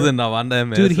concert. He was in La Banda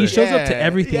MS. Dude, he shows up to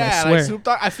everything, I Yeah, swear. like Snoop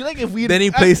Dogg. I feel like if we Then he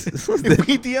plays. if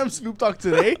we DM Snoop Dogg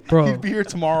today, Bro. he'd be here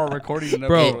tomorrow recording an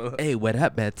Bro. episode. Hey, what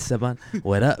up, Esteban?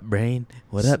 What up, Brain?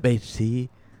 What up, HT?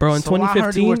 Bro, in So I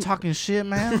heard you 2015, were talking shit,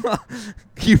 man.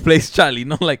 He plays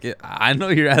Charlino like it. I know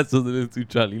your ass doesn't listen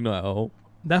to Charlino at home.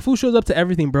 that fool shows up to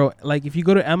everything, bro. Like, if you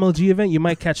go to MLG event, you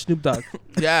might catch Snoop Dogg.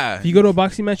 Yeah. If you go to a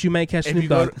boxing match, you might catch If Snoop you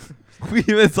go Dogg. We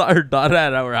even saw her daughter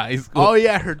at our high school. Oh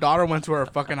yeah, her daughter went to her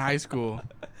fucking high school.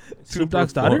 Snoop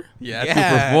Dogg's perform. daughter? Yeah, Yeah,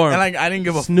 to perform. and like I didn't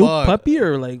give a Snoop fuck. Puppy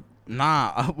or like,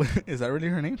 Nah, is that really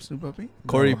her name, Snoop Puppy?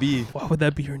 Corey No. B. why would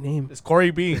that be her name? It's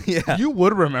Corey B. Yeah. You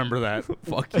would remember that.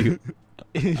 Fuck you.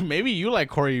 Maybe you like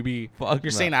Corey B. Fuck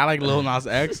You're no. saying I like Lil Nas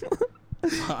X.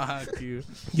 Fuck you.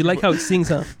 You like how he sings,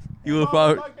 huh? You would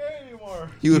probably, gay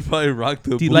anymore. you would probably rock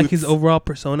the Do you like his boots. overall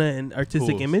persona and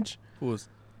artistic Who's? image? Who's?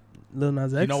 Lil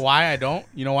Nas X? You know why I don't?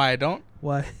 You know why I don't?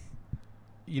 Why?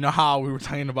 You know how we were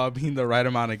talking about being the right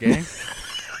amount of gay?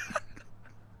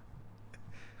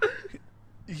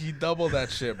 He doubled that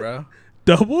shit, bro.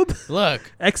 Doubled?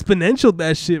 Look, Exponential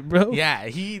that shit, bro. yeah,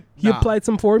 he He applied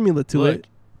some formula to Look, it.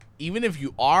 even if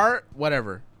you are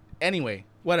whatever. Anyway,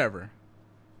 whatever.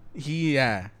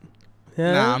 Yeah.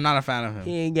 Nah, I'm not a fan of him.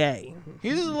 He ain't gay.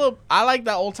 He's just a little. I like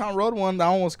that Old Town Road one. That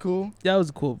one was cool. That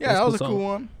was cool. Yeah, that was a song. cool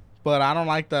one. But I don't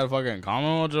like that fucking "Call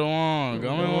me what you want,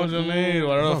 call me what you need,"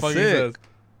 whatever the Oh, fuck sick.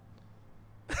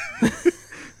 he says.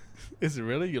 Is it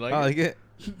really? You like I it? like it.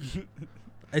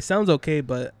 It sounds okay,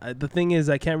 but the thing is,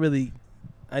 I can't really.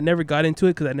 I never got into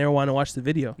it because I never want to watch the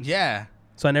video. Yeah.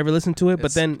 So I never listened to it.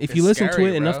 But It's- then if it's you listen to scary,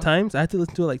 it enough bro. times, I had to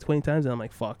listen to it like 20 times, and I'm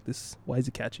like, fuck, this. Why is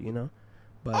it catchy? You know.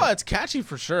 But Oh, it's catchy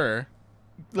for sure.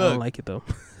 I don't Look, like it though.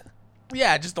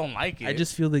 yeah, I just don't like it. I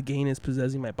just feel the gain is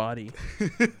possessing my body.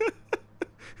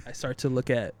 I start to look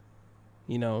at,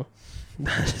 you know.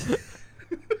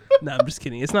 Nah, I'm just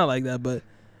kidding. It's not like that, but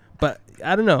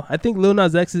I don't know. I think Lil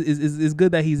Nas X is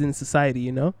good that he's in society.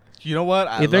 You know, You know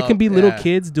what? if there can be little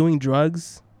kids doing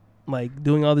drugs, like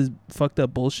doing all this fucked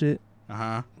up bullshit. Uh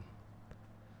huh.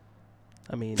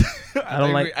 I mean,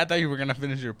 I thought you were gonna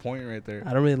finish your point right there.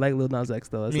 I don't really like Lil Nas X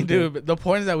though. That's Me the thing. dude. But the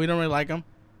point is that we don't really like him.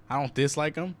 I don't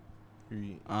dislike him.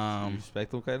 You Um,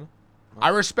 respect him, kind of? I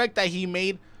respect that he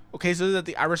made. Okay, so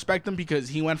that I respect him because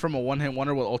he went from a one-hit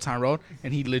wonder with Old Town Road,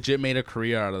 and he legit made a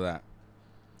career out of that.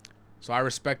 So I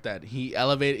respect that he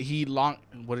elevated.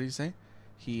 What did he say?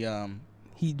 He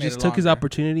He made just it took his longer.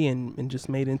 opportunity and just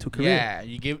made it into a career.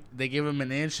 Yeah, they gave him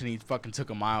an inch and he fucking took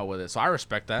a mile with it. So I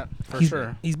respect that for he's,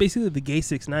 sure. He's basically the gay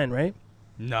 6ix9ine, right?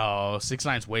 No,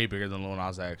 6ix9ine's way bigger than Lil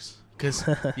Nas X. Cause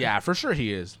yeah, for sure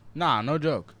he is. Nah, no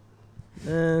joke.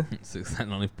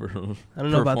 6ix9ine only I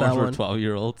don't know about that one. for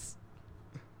 12-year-olds.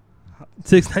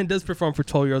 6ix9ine does perform for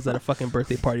 12-year-olds at a fucking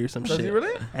birthday party or some Does shit. he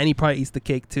really? And he probably eats the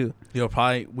cake too.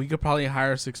 We could probably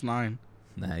hire 6ix9ine.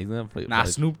 Nah, he's gonna play. Nah,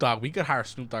 Snoop Dogg. We could hire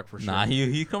Snoop Dogg for sure. Nah,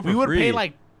 he come for we would free. pay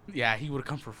like, yeah, he would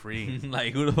come for free.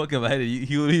 like who the fuck invited you?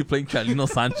 He would be playing Charlino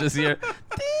Sanchez here.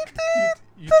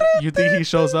 You think he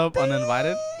shows up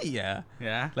uninvited? Yeah,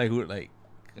 Yeah. like who? Like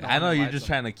No, I know you're invite just him.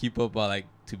 trying to keep up, like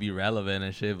to be relevant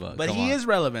and shit. But But come he on. is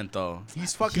relevant though.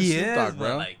 He's fucking He Snoop is, Dogg, but,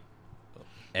 bro. like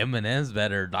Eminem's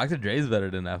better. Dr. Dre's better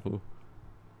than that fool.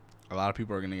 A lot of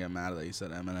people are gonna get mad that you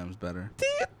said Eminem's better.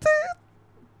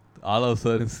 All of a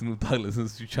sudden, Snoop Dogg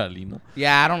listens to Charlino.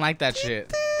 Yeah, I don't like that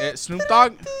shit. Snoop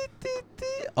Dogg.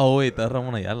 Oh wait, that's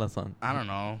Ramon Ayala song. I don't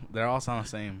know. They all sound the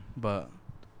same, but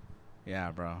yeah,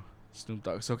 bro. Snoop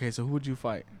Dogg. So, okay, so who would you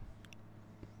fight?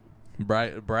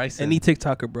 Bryson. Any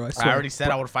TikToker, bro. I swear. I already said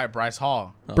I would fight Bryce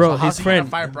Hall. Bro, So how's his he gonna friend,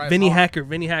 fight Bryce Vinny Hall? Hacker.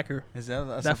 Vinny Hacker. Is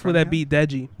that That fool that beat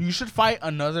Deji. You should fight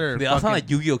another. They all sound fucking- like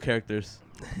Yu-Gi-Oh characters.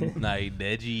 Like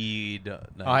Deji.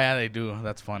 Oh yeah, they do.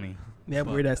 That's funny. They have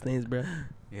Fuck. weird ass names, bro.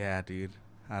 Yeah, dude.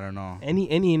 I don't know. Any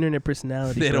internet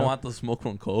personality. They bro. don't want the smoke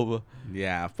from Kova.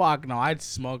 Yeah, fuck no. I'd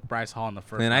smoke Bryce Hall in the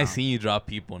first. Man, I round. seen you drop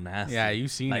people nasty. Yeah, you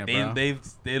seen like it, bro.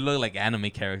 they look like anime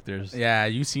characters. Yeah,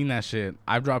 you seen that shit.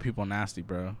 I've dropped people nasty,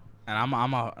 bro. And I'm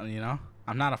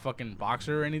I'm not a fucking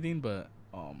boxer or anything, but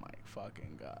oh my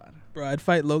fucking god. Bro, I'd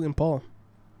fight Logan Paul.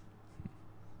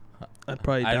 I'd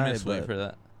probably I'd die, miss weight but for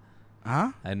that.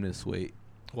 Huh? I'd miss weight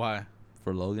Why?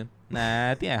 for Logan.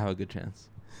 Nah, I think I have a good chance.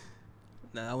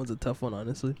 nah, that one's a tough one,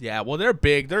 honestly. Yeah, well they're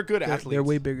big. They're good They're, athletes. they're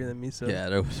way bigger than me, so Yeah,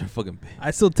 they're fucking big.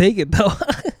 I still take it though.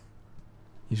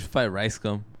 You should fight Rice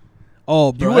Gum.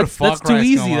 Oh, bro, would that's fuck too Rice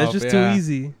easy. Gum That's up, just yeah. too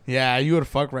easy. Yeah, you would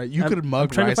fuck right. You I'm- could mug. I'm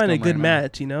trying Rice to find a Gum good right now.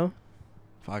 match, you know.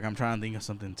 Fuck, I'm trying to think of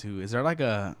something too. Is there like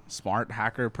a smart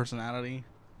hacker personality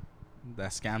that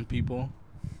scam people?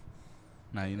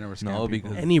 Nah, you never scam No, people.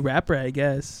 because- Any rapper, I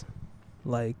guess.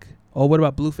 Like, oh, what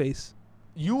about Blueface?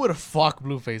 You would have fucked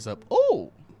Blueface up.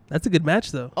 Oh, That's a good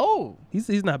match though. oh.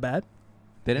 He's not bad.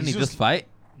 Didn't He's he just just- fight?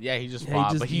 Yeah, he just Yeah, he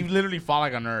fought, just- but he literally fought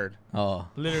like a nerd. Oh,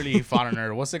 Literally, he fought a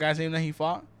nerd. What's the guy's name that he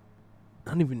fought? I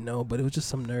don't even know, but it was just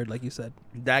some nerd, like you said.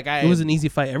 That guy. It was an easy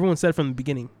fight. Everyone said from the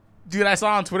beginning. Dude, I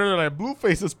saw on Twitter they're like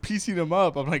Blueface is piecing him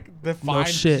up. I'm like, define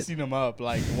shit. piecing him up.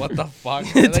 Like, what the fuck?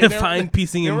 Like, they were- Define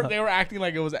piecing him up. They were acting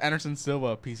like it was Anderson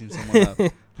Silva piecing someone up.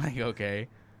 Like, okay,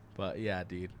 but yeah,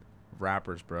 dude,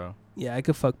 rappers, bro. Yeah, I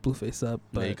could fuck Blueface up,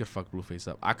 Yeah, you but could fuck Blueface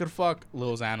up. I could fuck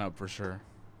Lil Xan up for sure.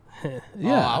 Oh,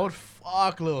 yeah. I would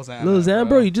fuck Lil Xan. Lil up, Xan,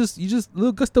 bro, you just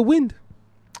little gust of wind.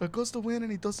 It goes to win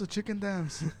and he does the chicken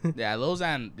dance. Yeah, Lil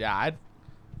Xan. Yeah, I'd.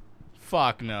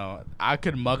 Fuck no. I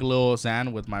could mug Lil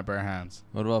Xan with my bare hands.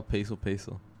 what about Peso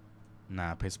Peso?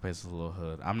 Nah, Peso Peso's a little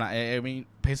hood. I'm not. I mean,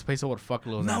 Peso Peso would fuck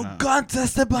Lil Xan up.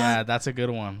 contest Yeah, that's a good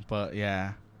one. But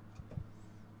yeah,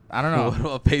 I don't What know.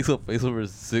 about Peso Peso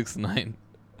versus 6ix9ine?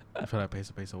 I feel like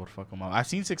Peso Peso would fuck him up. I've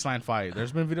seen 6ix9ine fight.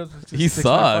 There's been videos of He 6ix9ine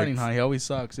fighting. sucks. Huh? He always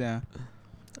sucks. Yeah.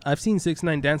 I've seen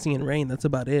 6ix9ine dancing in rain. That's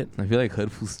about it. I feel like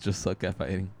hood fools just suck at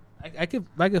fighting. I could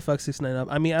fuck 6ix9ine up.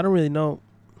 I mean, I don't really know.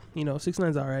 You know,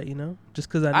 6ix9ine's all right. You know, just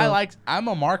because I know I'm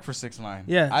a mark for 6ix9ine.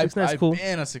 Yeah, 6ix9ine's cool. I've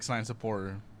been a 6ix9ine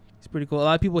supporter. he's pretty cool. A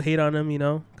lot of people hate on him. You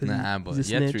know, because Nah, but he's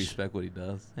a you have to snitch. respect what he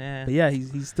does. Yeah. But yeah,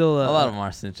 he's still A lot of them are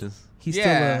snitches. he's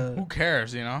Yeah. still Who a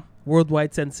cares? You know.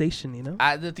 worldwide sensation. You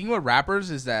know. The thing with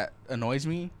rappers is that annoys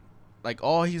me. Like,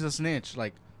 oh, he's a snitch.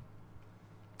 Like,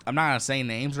 I'm not gonna say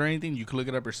names or anything. You can look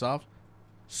it up yourself.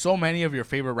 So many of your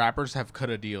favorite rappers have cut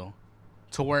a deal,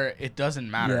 to where it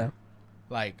doesn't matter. Yeah.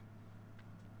 Like,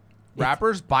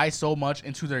 rappers buy so much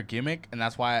into their gimmick, and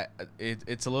that's why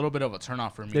it's a little bit of a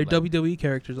turnoff for me. They're Like, WWE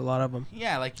characters. A lot of them.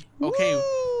 yeah, like, okay,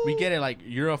 we get it. Like,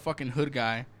 you're a fucking hood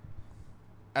guy.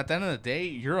 At the end of the day,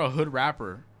 you're a hood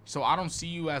rapper. So I don't see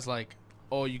you as like,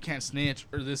 oh, you can't snitch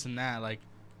or this and that. Like,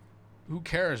 who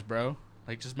cares, bro?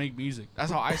 Like, just make music.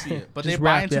 That's how I see it. But they Just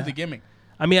buy rap, into yeah. the gimmick.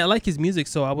 I mean, I like his music,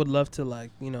 so I would love to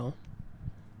like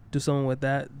do something with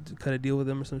that, cut a deal with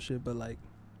him or some shit. But like,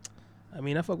 I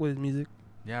mean, I fuck with his music.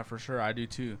 Yeah, for sure. I do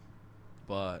too.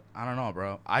 But I don't know,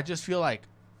 bro. I just feel like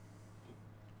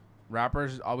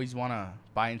rappers always want to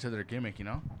buy into their gimmick, you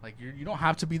know? Like, you don't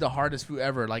have to be the hardest food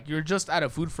ever. Like, you're just at a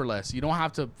food for less. You don't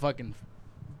have to fucking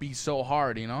be so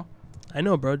hard, you know? I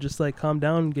know, bro. Just like calm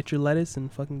down, get your lettuce,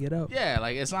 and fucking get out. Yeah,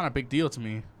 like, it's not a big deal to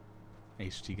me.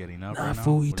 HT getting up Nah, right now.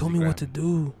 fool. He What is told me what to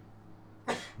do.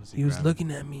 What is He was grabbing?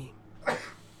 looking at me.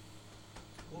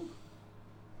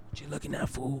 What you looking at,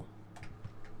 fool?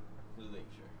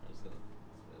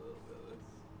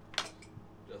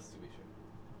 Just to be sure.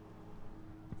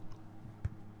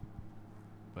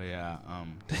 But yeah,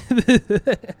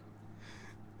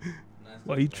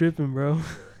 Why you tripping, bro?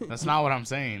 that's not what I'm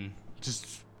saying.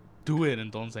 Just do it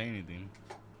and don't say anything.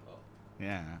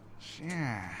 Yeah. Shit.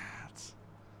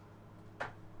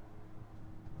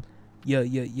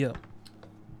 Yeah.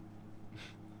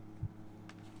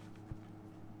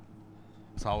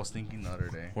 So I was thinking the other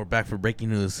day. We're back for breaking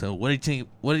news. So what do you think?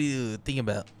 What do you think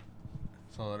about?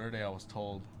 So the other day I was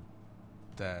told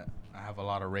that I have a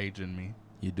lot of rage in me.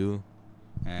 You do.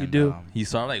 And, You do. You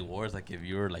start like wars like if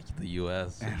you were like the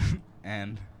U.S.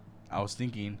 and I was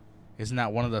thinking, isn't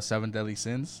that one of the 7 deadly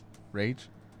sins? Rage.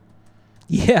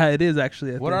 Yeah, it is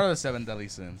actually. What are the 7 deadly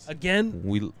sins? again?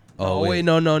 We. Oh wait,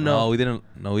 no. No, we didn't.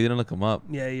 No, we didn't look them up.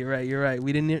 Yeah, you're right.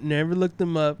 We didn't never look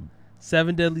them up.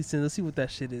 7 deadly sins. Let's see what that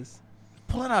shit is.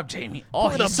 Pull it up, Jamie. Oh,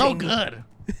 Pull it he's up, so Jamie. good.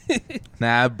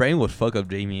 Nah, Brain would fuck up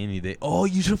Jamie any day. Oh,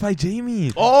 you should fight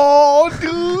Jamie. Oh,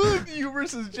 dude, you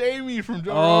versus Jamie from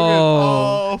Joe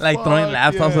Oh. Rogan. Oh, Like throwing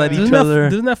fuck laptops yeah. at each other.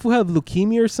 Doesn't that fool have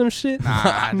leukemia or some shit?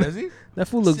 Nah, does he? That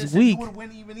fool looks Said weak. He would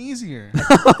win even easier.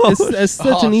 It's such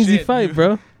Oh, an easy shit, fight, dude.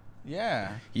 bro.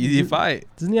 Yeah. Easy fight.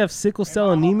 Doesn't he have sickle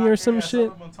cell anemia or some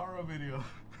shit? Video.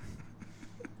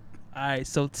 All right,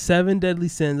 so 7 deadly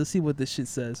sins. Let's see what this shit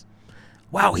says.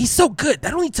 Wow, he's so good.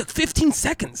 That only took 15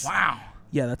 seconds. Wow.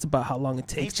 Yeah, that's about how long it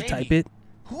takes to Jamie. type it.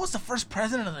 Who was the first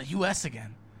president of the U.S.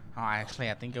 again? Oh, actually,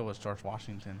 I think it was George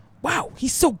Washington. Wow,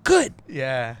 he's so good.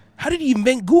 Yeah. How did he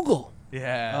invent Google?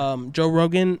 Yeah. Joe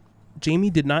Rogan, Jamie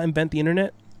did not invent the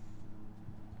internet.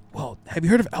 Well, have you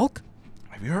heard of elk?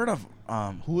 Have you heard of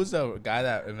who was the guy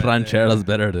that invented Ranchera's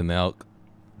better than elk.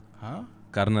 Huh?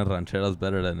 Carne ranchera's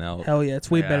better than elk. Hell yeah, it's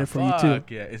way Yeah, better for you too.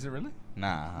 fuck Yeah, is it really?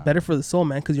 Nah. Better for the soul,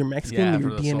 man, because you're Mexican, Yeah, your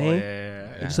for the DNA, soul.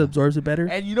 Yeah, it just absorbs it better.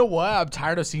 And you know what? I'm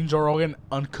tired of seeing Joe Rogan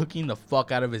uncooking the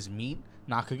fuck out of his meat,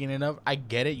 not cooking it enough. I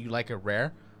get it, you like it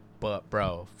rare, but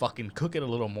bro, fucking cook it a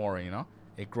little more, you know?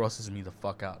 It grosses me the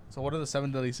fuck out. So what are the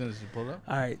 7 deadly sins you pulled up?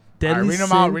 All right, All right, deadly read them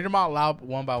sin. out. Read them out loud,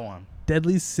 one by one.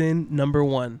 Deadly sin number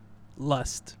 1,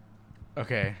 lust.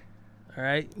 Okay. All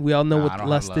right, we all know Nah, I what don't have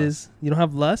lust lust. is. You don't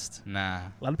have lust? Nah,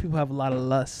 A lot of people have a lot of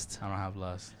lust. I don't have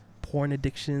lust. Porn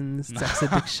addictions, Nah. sex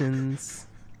addictions.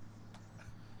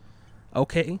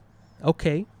 Okay.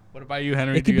 What about you,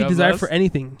 Henry? It Do could you be have desired lust? for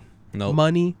anything. No.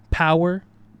 Money, power.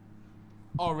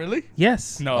 Oh, really?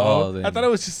 Yes. No, Oh, I then- thought it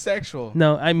was just sexual.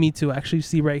 No, me too. Actually,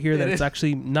 see right here that It it's is.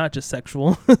 actually not just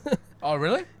sexual. Oh,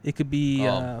 really? It could be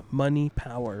Oh. money,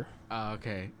 power.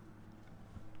 Okay.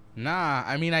 Nah,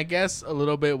 I mean, I guess a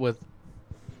little bit with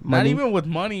not Money. even with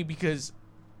money because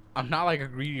I'm not like a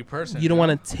greedy person. You don't know?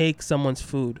 want to take someone's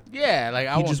food. Yeah, like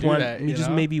I You won't just do want. that. You just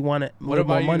know? maybe want it. What more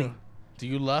about money. you? Do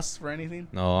you lust for anything?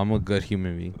 No, I'm a good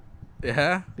human being.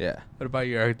 Yeah. Yeah. What about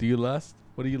you, Eric? Do you lust?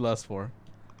 What do you lust for?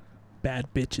 Bad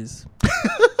bitches.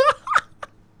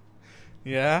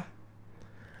 Yeah.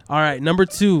 All right, number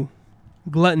 2,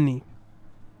 gluttony.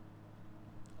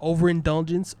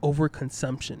 Overindulgence,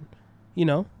 overconsumption. You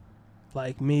know,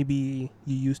 like maybe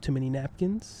you use too many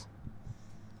napkins,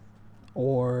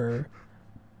 or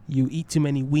you eat too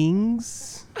many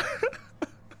wings,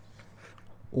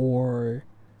 or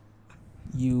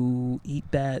you eat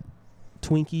that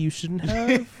Twinkie you shouldn't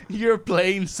have. You're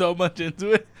playing so much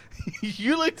into it.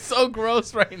 You look so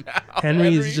gross right now.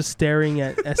 Henry is just staring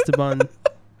at Esteban,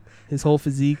 his whole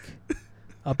physique,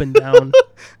 up and down.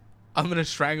 I'm gonna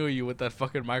strangle you with that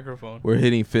fucking microphone. We're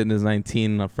hitting Fitness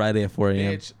 19 on Friday at 4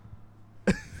 a.m. Bitch.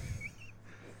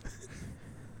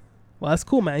 Well, that's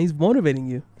cool, man. He's motivating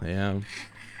you. Yeah.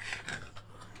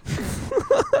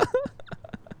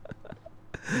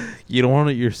 You don't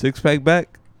want your 6-pack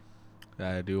back?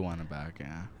 I do want it back,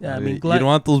 yeah. Yeah, I You mean, don't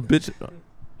want those bitches.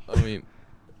 I mean,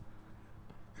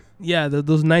 yeah,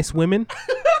 those nice women.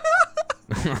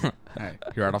 Hey,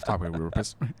 here at Off Topic,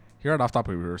 here at Off Topic,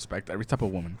 we respect every type of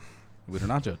woman. We do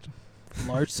not judge.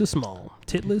 Large to small,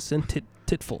 titless and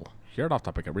titful. Here at Off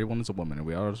Topic, everyone is a woman, and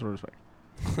we always respect.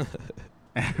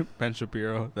 Ben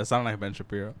Shapiro. That sounded like Ben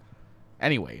Shapiro.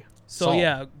 Anyway. So Saul.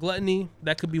 yeah, gluttony,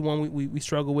 that could be one we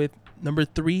struggle with. Number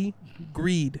 3,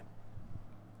 greed.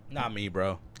 Not me,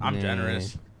 bro. I'm Nah.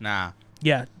 generous. Nah.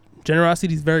 Yeah,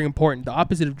 generosity is very important. The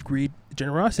opposite of greed, It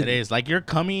generosity. is. Like, you're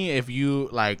cummy if you,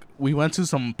 like, we went to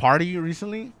some party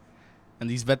recently, and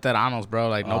these veteranos, bro,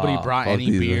 like, nobody Oh, brought fuck any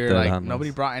these beer. Like, veteranos.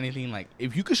 nobody brought anything. Like,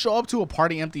 if you could show up to a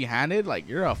party empty-handed, like,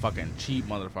 you're a fucking cheap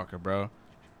motherfucker, bro.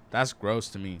 That's gross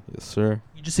to me. yes, sir.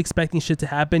 You're just expecting shit to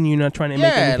happen. You're not trying to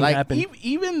make Yeah, anything like, happen.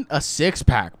 even a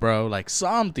 6-pack, bro. Like,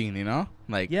 something, you know?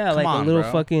 Like, Yeah, come like on, a little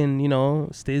bro. fucking,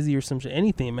 Stizzy or some shit.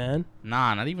 Anything, man.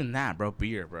 Nah, not even that, bro.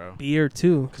 Beer, bro. Beer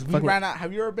too. Because we Fucking- ran out.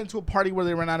 Have you ever been to a party where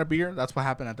they ran out of beer? That's what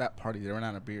happened at that party. They ran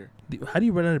out of beer. How do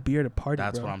you run out of beer at a party?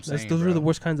 That's bro? what I'm saying, Those are bro. the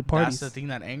worst kinds of parties. That's the thing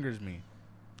that angers me.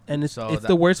 And it's So it's that-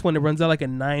 the worst when it runs out like a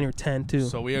 9 or 10 too.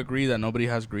 So we agree that nobody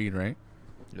has greed, right?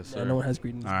 Yes, Yeah, no one has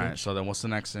greed in this All right. bitch. So then, what's the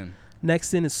next sin? Next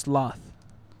sin is sloth.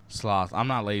 Sloth. I'm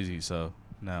not lazy, so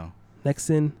no. Next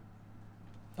sin.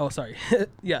 Oh, sorry.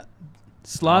 Yeah,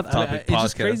 sloth. Off-topic It's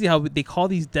just podcast. crazy how they call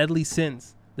these deadly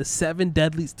sins. The 7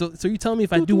 deadly. So you telling me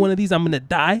if I do one of these, I'm gonna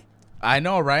die? I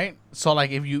know, right? So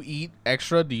like, if you eat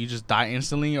extra, do you just die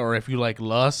instantly, or if you like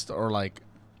lust or like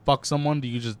fuck someone, do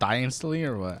you just die instantly,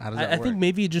 or what? How does that I work? think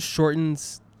maybe it just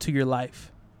shortens to your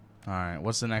life. All right.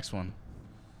 What's the next one?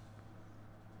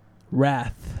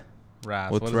 Wrath.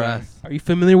 Wrath. What's What is that? wrath? Are you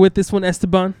familiar with this one,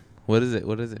 Esteban? What is it?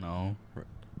 What is it? No.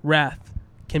 Wrath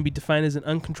can be defined as an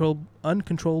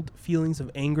uncontrolled feelings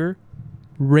of anger,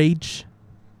 rage,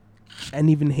 and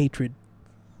even hatred.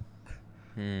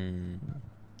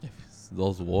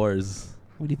 Those wars.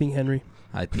 What do you think, Henry?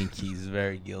 I think he's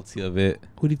very guilty of it.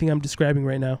 Who do you think I'm describing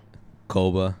right now?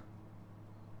 Koba.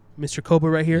 Mr. Koba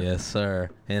right here? Yes, sir.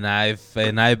 And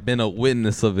I've been a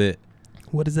witness of it.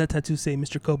 What does that tattoo say,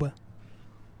 Mr. Koba?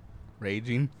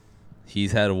 Raging.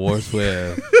 He's had wars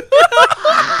with.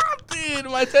 Dude,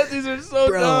 my tattoos are so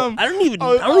Bro, dumb. I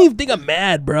don't even think I'm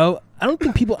mad, bro. I don't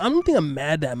think I'm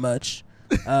mad that much.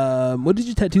 What did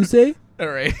your tattoo say? All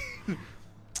right.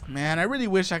 Man, I really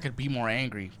wish I could be more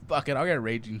angry. Fuck it, I'll get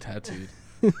raging tattooed.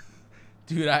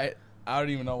 Dude, I don't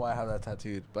even know why I have that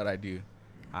tattooed, but I do.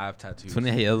 I have tattoos. It's funny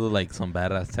how he has like some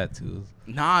badass tattoos.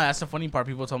 Nah, that's the funny part.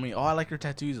 People told me, "Oh, I like your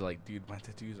tattoos." Like, dude, my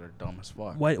tattoos are dumb as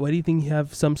fuck. Why do you think you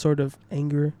have some sort of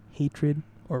anger, hatred,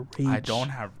 or rage? I don't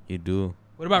have. You do.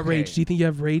 What about Okay. rage? Do you think you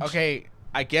have rage? Okay,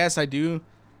 I guess I do.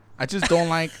 I just don't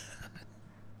like.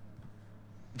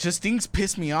 Just things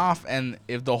piss me off, and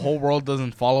if the whole world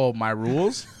doesn't follow my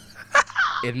rules,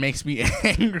 it makes me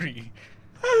angry.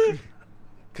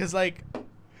 Cause like,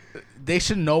 they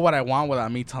should know what I want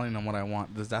without me telling them what I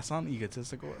want. Does that sound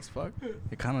egotistical as fuck?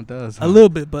 It kind of does. A little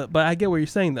bit, but I get what you're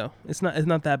saying though. It's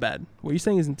not that bad. What you're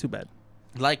saying isn't too bad.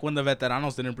 like when the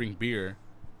veteranos didn't bring beer,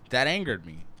 that angered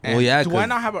me. Well, yeah, Do I 'cause-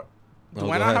 not have a No, do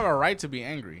go I not ahead. have a right to be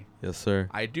angry? Yes, sir.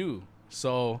 I do.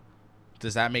 So,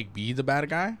 does that make B the bad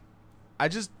guy? I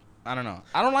don't know.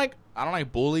 I don't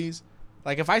like bullies.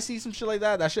 Like if I see some shit like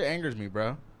that, that shit angers me,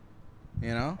 bro. You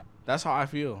know? That's how I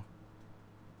feel.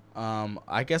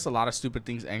 I guess a lot of stupid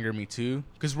things anger me too,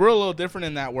 cuz we're a little different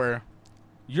in that where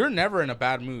you're never in a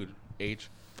bad mood, H.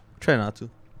 Try not to.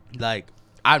 Like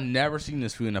I've never seen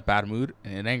this food in a bad mood,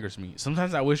 and it angers me.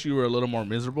 Sometimes I wish you were a little more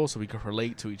miserable so we could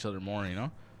relate to each other more, you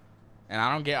know? And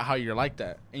I don't get how you're like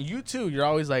that. And you too, you're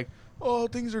always like, oh,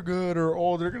 things are good, or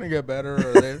oh, they're gonna get better,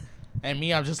 or they're and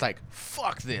me, I'm just like,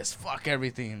 fuck this, fuck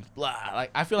everything, blah.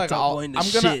 Like I feel like It's all going to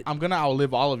shit. I'm gonna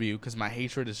outlive all of you because my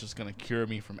hatred is just gonna cure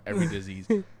me from every disease.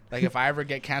 Like if I ever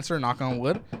get cancer, knock on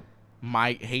wood,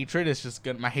 my hatred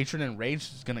and rage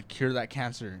is gonna cure that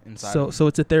cancer inside. of me. So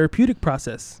it's a therapeutic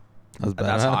process.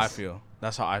 That's how I feel.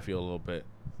 That's how I feel a little bit.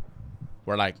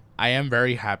 Where like I am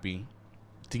very happy,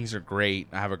 things are great.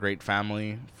 I have a great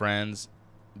family, friends,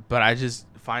 but I just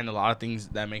find a lot of things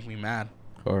that make me mad.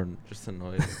 Or just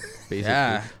annoyed. Basically.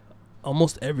 Yeah.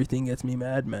 Almost everything gets me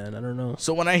mad, man. I don't know.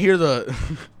 So when I hear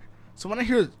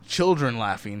children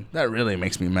laughing, that really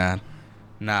makes me mad.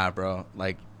 Nah, bro.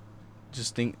 Like,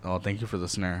 just think. Oh, thank you for the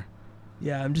snare.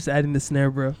 Yeah, I'm just adding the snare,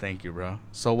 bro. Thank you, bro.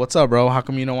 So what's up, bro? How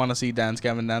come you don't want to see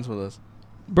Gavin dance with us?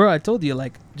 Bro, I told you,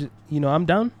 like, I'm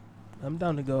down. I'm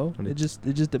down to go. It just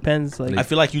depends. Like, I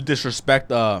feel like you disrespect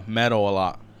metal a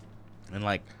lot, and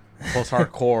like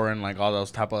post-hardcore and like all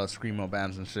those type of screamo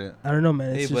bands and shit. I don't know,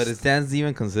 man. Hey, It's but just, is dance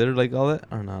even considered like all that?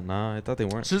 Or not? Nah, I thought they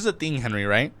weren't. So here's the thing, Henry,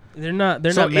 right? they're not.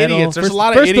 They're So not metal. idiots. There's first, a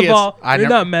lot of first idiots. of all, I they're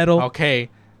never- not metal. Okay,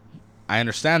 I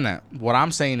understand that. What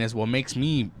I'm saying is, what makes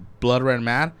me blood red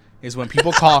mad is when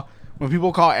people call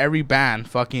every band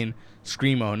fucking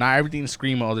screamo. Not everything's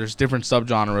screamo. There's different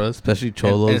subgenres. Especially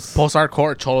cholos. And it's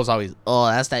post-hardcore. Cholos always, oh,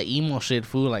 that's that emo shit,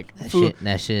 fool. Like, fool.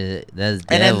 That's And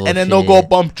then they'll go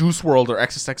bump Juice WRLD or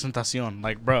XXXTentacion.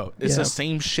 Like, bro, it's Yeah. the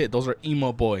same shit. Those are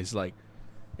emo boys. Like,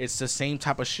 it's the same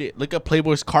type of shit. Look at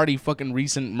Playboy's Cardi fucking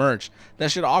recent merch.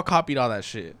 That shit all copied all that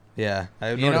shit. Yeah,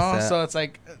 I've You noticed know? that. So it's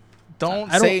like,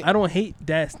 I don't hate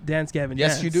Dance Gavin.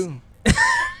 Yes, Dance. you do.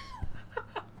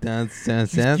 Dance.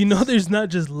 You know, there's not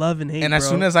just love and hate. And as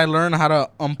soon as I learn how to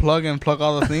unplug and plug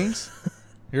all the things,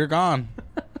 you're gone.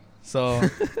 So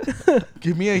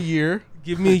give me a year,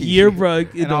 give me a year, bro,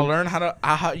 and I'll learn how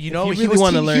to. You know, if he you really was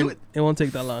want to he learn, was- it won't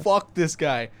take that long. Fuck this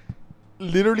guy,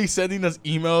 literally sending us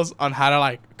emails on how to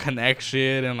like connect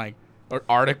shit and like or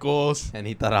articles. And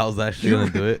he thought I was actually gonna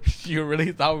do it. You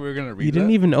really thought we were gonna read? You didn't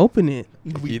that? even open it.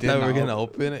 We You did thought we were not gonna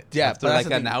open it? Yeah, after but that's like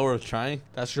the an thing. hour of trying.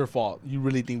 That's your fault. You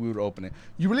really think we would open it?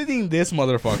 You really think this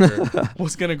motherfucker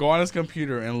was gonna go on his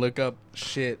computer and look up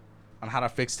shit on how to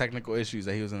fix technical issues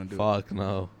that he was gonna do? Fuck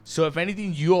no. So if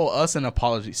anything, you owe us an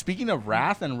apology. Speaking of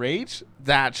wrath and rage,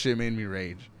 that shit made me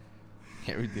rage.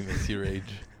 Everything makes you rage.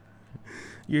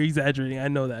 You're exaggerating. I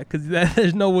know that because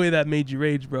there's no way that made you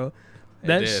rage, bro. It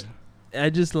That's did. I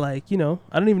just like I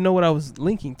don't even know what I was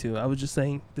linking to. I was just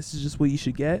saying this is just what you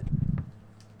should get.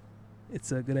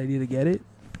 It's a good idea to get it.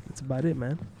 That's about it,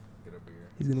 man.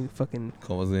 He's gonna fucking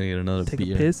Cole's gonna get another take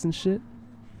beer. a piss and shit.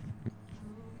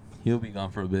 He'll be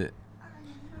gone for a bit.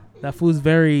 That fool's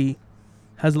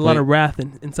has a lot of wrath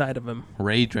inside of him.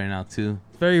 Rage right now too.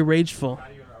 Very rageful.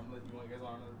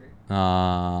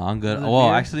 I'm good. Another Well,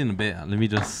 beer? actually, in a bit. Let me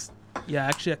just. Yeah,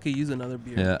 actually, I could use another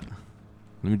beer. Yeah.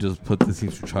 Let me just put this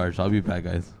into charge. I'll be back,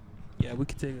 guys. Yeah, we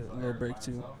could take a little break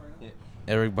too.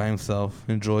 Eric by himself.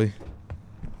 Enjoy.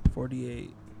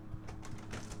 48.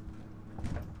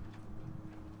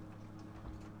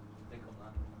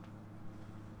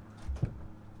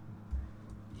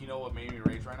 You know what made me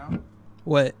rage right now?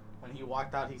 What? When he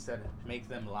walked out, he said, "Make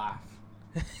them laugh."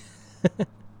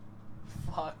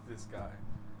 Fuck this guy.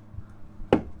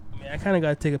 I mean, I kind of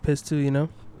gotta take a piss too,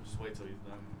 Just wait till he's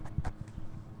done.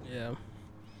 Yeah.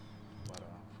 But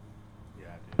yeah,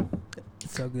 dude.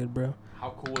 It's so good, bro.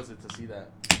 How cool was it to see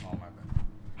that? Oh my bad.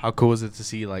 How cool was it to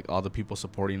see like all the people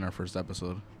supporting our first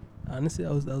episode? Honestly,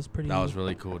 that was pretty. That was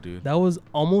really cool, dude. That was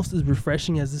almost as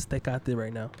refreshing as this Tecate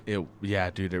right now. Yeah,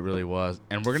 dude, it really was.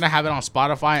 And we're gonna have it on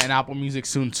Spotify and Apple Music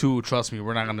soon too. Trust me,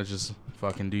 we're not gonna just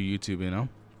fucking do YouTube,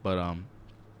 But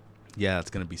yeah,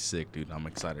 it's gonna be sick, dude. I'm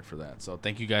excited for that. So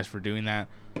thank you guys for doing that.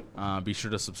 Be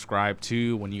sure to subscribe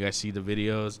too when you guys see the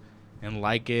videos and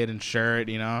like it and share it.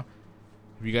 If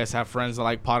you guys have friends that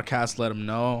like podcasts, let them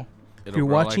know. If you're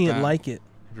watching it, like it.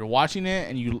 If you're watching it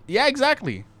and yeah,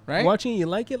 exactly, right. Watching it, you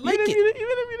like it, like even, it. Even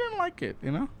if you didn't like it,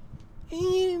 You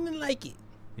didn't like it.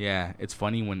 Yeah, it's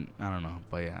funny when I don't know,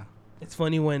 but yeah. It's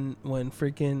funny when what?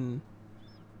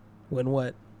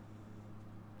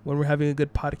 when we're having a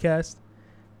good podcast,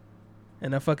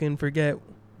 and I fucking forget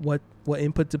what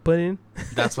input to put in.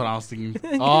 That's what I was thinking.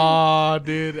 Oh,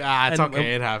 dude. It's And,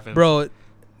 okay. It happens. Bro,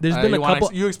 there's been a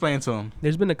couple. You explain to him.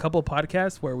 There's been a couple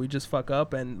podcasts where we just fuck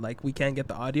up and like we can't get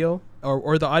the audio,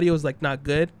 or the audio is like not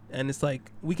good, and it's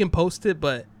like we can post it,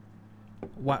 but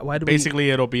why do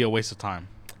Basically, it'll be a waste of time.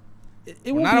 it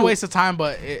Well, won't not be a waste of time,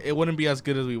 but it wouldn't be as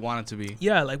good as we want it to be.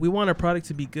 Yeah, like we want our product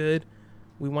to be good.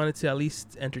 We want it to at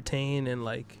least entertain and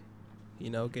like,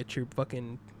 get your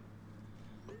fucking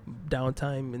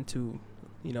downtime into,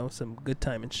 some good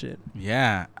time and shit.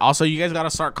 Yeah. Also, you guys got to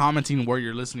start commenting where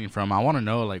you're listening from. I want to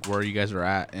know like where you guys are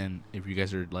at and if you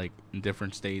guys are like in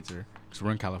different states or because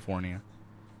we're in California.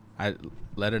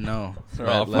 Let it know.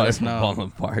 Let us know. Baldwin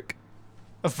Park.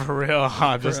 For real,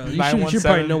 huh? Just You should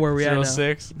probably know where we are now.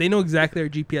 917-06. They know exactly our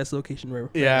GPS location where.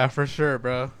 Yeah, for sure,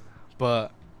 bro.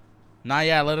 But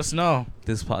let us know.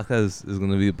 This podcast is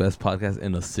gonna be the best podcast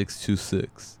in a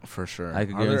 626. For sure. I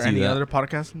could Are there guarantee any that. other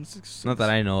podcasts in 6? Not that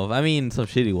I know of. I mean, some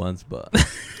shitty ones, but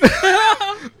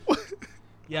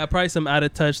Yeah, probably some out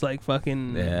of touch like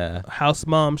fucking yeah, house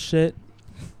mom shit.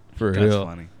 for That's real.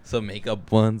 funny. Some makeup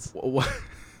ones.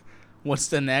 What's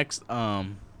the next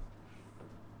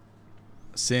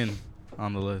sin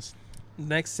on the list?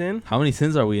 Next sin. How many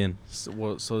sins are we in? So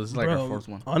this is like Bro, our fourth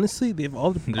one. Honestly, they've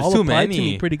all There's all too applied to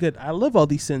many. me pretty good. I love all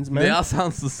these sins, man. They all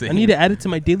sounds the same. I need to add it to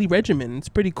my daily regimen. It's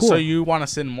pretty cool. So you want to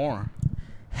sin more?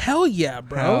 Hell yeah,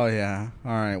 bro. Oh yeah.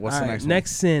 All right. What's All the right, next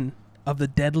next sin of the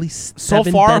deadly So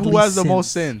seven far, deadly who has the sins.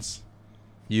 most sins?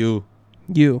 You.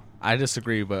 You. I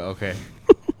disagree, but okay.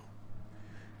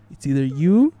 It's either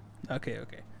you. Okay.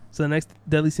 So the next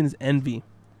deadly sin is envy.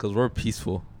 Cause we're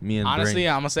peaceful. Me and Honestly, Brain.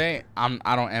 I'm gonna say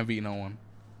I don't envy no one.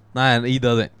 Nah, and he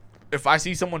doesn't. If I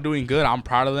see someone doing good, I'm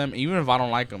proud of them, even if I don't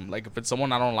like them. Like if it's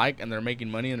someone I don't like and they're making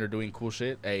money and they're doing cool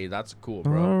shit, hey, that's cool,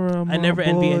 bro. I never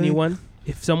envy anyone.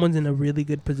 If someone's in a really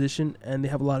good position and they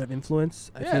have a lot of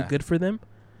influence, I feel Yeah. good for them.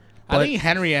 I But think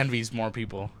Henry envies more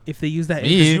people. if they use that, Me?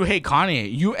 Because you hate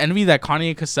Kanye. You envy that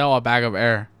Kanye could sell a bag of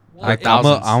air. Like, Like I'm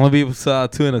thousands. gonna be able to sell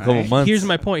out 2 in a couple Right. months. here's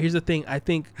my point. Here's the thing. I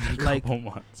think like Couple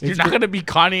months. it's You're not good- gonna be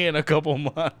Kanye in a couple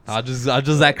months. I'll just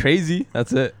that crazy.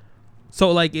 That's it.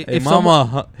 so like Hey, if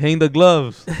mama, hang the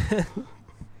gloves.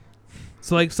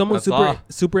 so like someone That's all.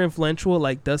 super influential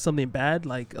like does something bad,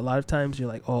 like a lot of times you're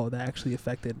like, oh, that actually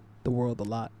affected the world a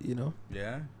lot.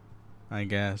 Yeah, I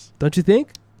guess. Don't you think?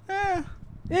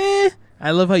 Eh. I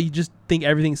love how you just think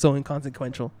everything's so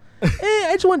inconsequential.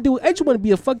 I just want to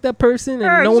be a fucked up person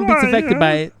and no one gets affected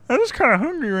by it. I'm just kind of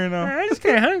hungry right now. I'm just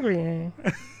kind of hungry.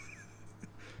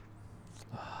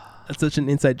 That's such an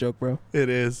inside joke, bro. It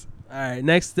is. All right,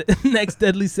 next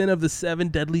deadly sin of the 7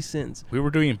 deadly sins. We were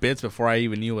doing bits before I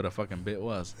even knew what a fucking bit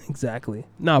was. Exactly.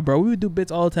 Nah, bro, we would do bits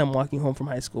all the time walking home from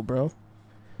high school, bro.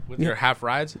 With Yeah. your half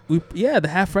rides? The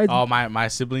half ride. Oh, my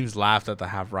siblings laughed at the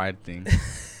half ride thing.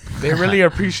 They really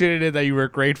appreciated it that you were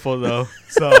grateful though.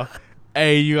 So,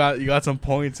 hey, you got some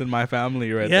points in my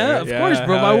family right there. Of course,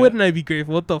 bro. hell Why yeah. wouldn't I be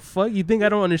grateful? What the fuck? You think I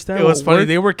don't understand? It was what funny. work-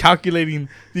 They were calculating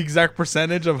the exact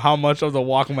percentage of how much of the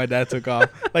walk my dad took off.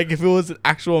 Like if it was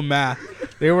actual math,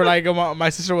 they were like, my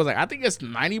sister was like, I think it's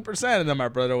 90%, and then my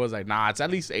brother was like, nah, it's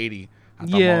at least 80. I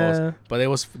thought Yeah. more was- but it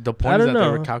was the I point is don't that they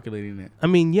know. were calculating it I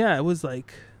mean, yeah, it was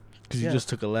like because Yeah. you just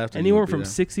took a left. and you anywhere would be from there.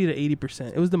 60 to 80%.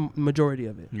 It was the majority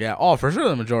of it. Yeah. Oh, for sure,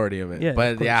 the majority of it. Yeah, of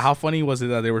But yeah, course. how funny was it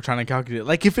that they were trying to calculate?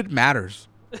 Like if it matters.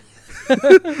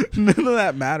 None of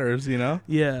that matters, you know.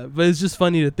 Yeah, but it's just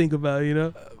funny to think about,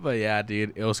 But yeah,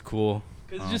 dude, it was cool.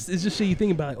 'Cause it's just shit you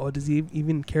think about. Like, oh, does he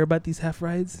even care about these half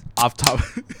rides? Off top,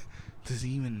 does he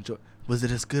even enjoy? Was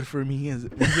it as good for me as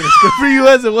was it as good for you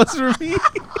as it was for me?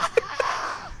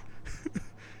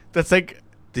 That's like,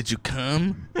 did you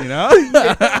come? You know?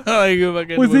 Like,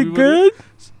 fucking Was when it people- good?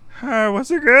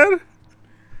 Was it good?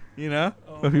 You know,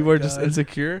 Oh when people my are just God.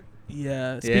 insecure.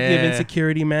 Yeah. Speaking of Yeah.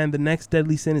 insecurity, man, the next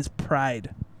deadly sin is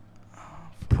pride.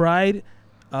 Pride.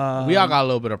 We all got a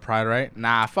little bit of pride, right?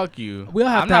 Nah, fuck you. We all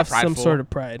have I'm to not have some prideful. sort of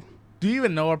pride. Do you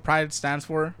even know what pride stands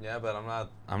for? Yeah, but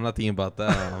I'm not thinking about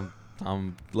that.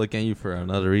 I'm looking at you for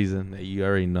another reason that you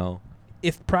already know.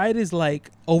 If pride is like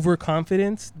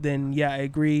overconfidence, then yeah, I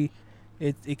agree.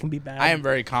 It can be bad. I am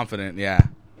very confident. Yeah,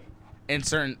 in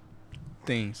certain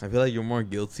things. I feel like you're more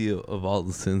guilty of all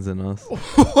the sins than us.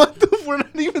 What? We're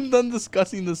not even done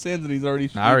discussing the sins, and he's already.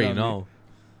 I already shitting on me. know.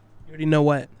 You already know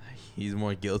what? He's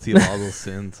more guilty of all those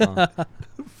sins. Huh?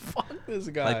 Fuck this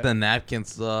guy. Like the napkin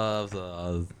stuff,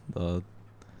 the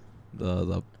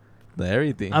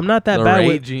everything. I'm not that the bad with.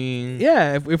 raging.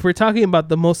 Yeah, if we're talking about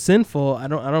the most sinful, I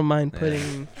don't mind Yeah.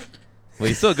 putting. Well,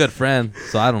 he's still a good friend,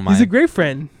 so I don't mind. He's a great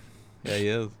friend. Yeah, he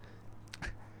is.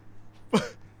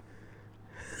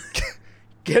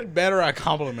 Get better at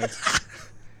compliments.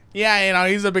 Yeah, you know,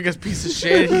 he's the biggest piece of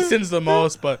shit. He sins the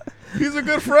most, but he's a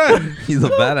good friend. He's a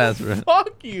badass friend.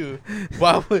 Fuck you.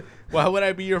 Why would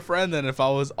I be your friend then if I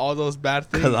was all those bad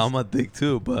things? Because I'm a dick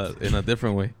too, but in a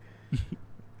different way.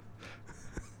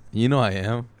 You know I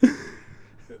am.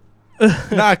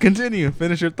 Nah, continue.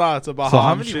 Finish your thoughts about So how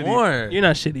how I'm many shitty. more? You're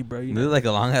not shitty, bro. This is like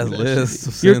a long ass You're not list.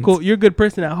 of You're sins. cool. You're a good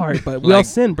person at heart, but we all Like-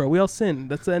 sin, bro. We all sin.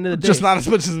 That's the end of the day. Just not as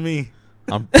much as me.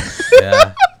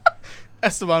 Yeah.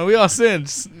 Esteban, we all sin.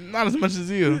 Just not as much as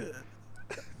you.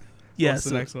 yeah. What's the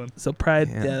So, next one? so pride.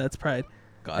 Yeah. Yeah, that's pride.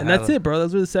 God And had that's a- it, bro.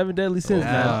 Those were the 7 deadly sins, Oh,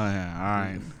 man. yeah. All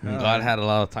right. And God had a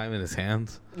lot of time in his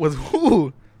hands With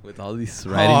who? with all these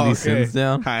writing these okay. sins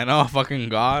down. I know, fucking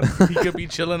God. He could be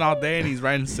chilling all day and he's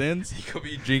writing sins. He could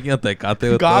be drinking a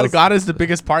Tecate with God, us. God is the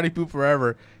biggest party pooper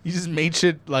ever. He just made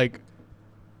shit like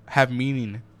have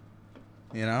meaning.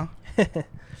 You know?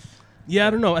 Yeah,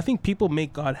 I don't know. I think people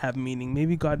make God have meaning.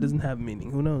 Maybe God doesn't have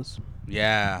meaning. Who knows?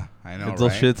 Yeah, I know. It's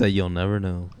those right? shits that you'll never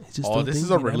know. It's just Oh, those this things is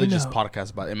a you never religious know.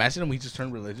 podcast about. Imagine we just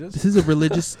turned religious. This is a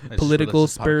religious, It's political,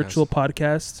 religious spiritual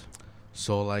podcast.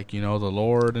 So like, you know, the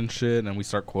Lord and shit, and we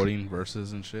start quoting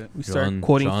verses and shit. We start John-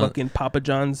 quoting John- fucking Papa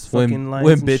John's fucking lines.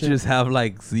 When and bitches shit. have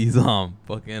like these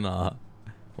fucking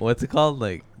what's it called,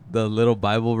 like the little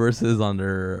Bible verses on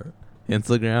their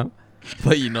Instagram,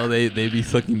 but you know they be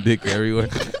sucking dick everywhere.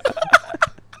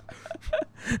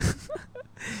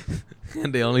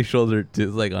 And they only show their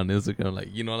tits like on Instagram, like,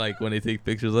 you know, like when they take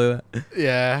pictures like that.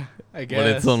 Yeah, I guess. When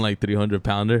it's on like 300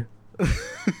 pounder.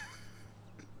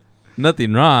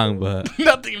 Nothing wrong, but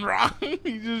Nothing wrong.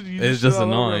 it's just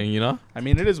annoying, you know. I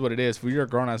mean, it is what it is. If you're a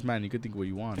grown ass man, you could think what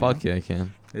you want. Fuck you know? yeah, I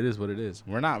can. It is what it is.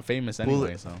 We're not famous Pull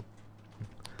anyway, it. so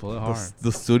pull it hard.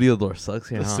 The studio door sucks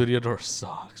here. The huh? studio door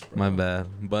sucks, bro. My bad.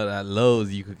 But at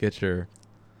Lowe's, you could get your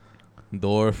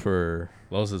door for.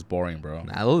 Lowe's is boring, bro.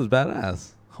 Nah, Lowe's is badass.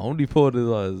 Home Depot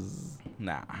is.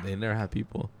 Nah, They never have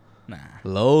people. nah.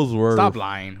 Lowe's were. Stop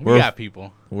lying. We we're- got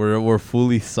people, We're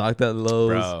fully stocked at Lowe's.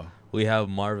 bro. We have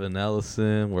Marvin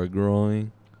Ellison. We're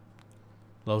growing.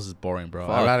 Lowe's is boring, bro.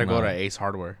 Fuck I'd rather go no. to Ace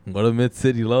Hardware. Go to Mid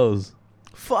City Lowe's.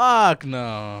 Fuck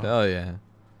no. Hell yeah.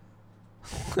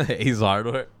 Ace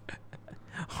Hardware.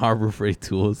 Harbor Freight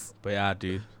Tools. But yeah,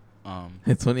 dude.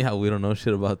 It's funny how we don't know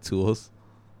shit about tools,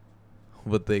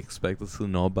 but they expect us to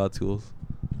know about tools.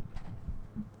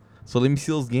 So let me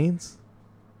see those gains.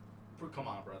 Come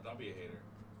on, bro. Don't be a hater.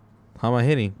 How am I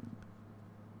hitting?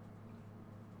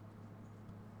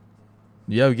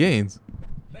 You have gains.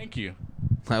 Thank you.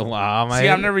 Like, wow, am I See,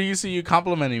 I'm hitting? never used to you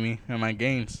complimenting me and my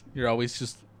gains. You're always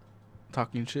just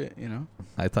talking shit, you know?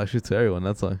 I talk shit to everyone.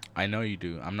 That's why. I know you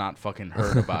do. I'm not fucking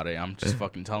hurt about it. I'm just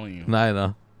fucking telling you. Nah, I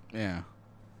know. Yeah.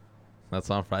 That's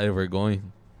on Friday. We're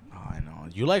going. Oh, I know.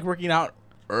 You like working out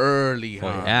early, huh?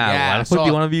 Oh, yeah. Why the fuck do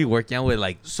you want to be working out with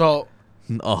like So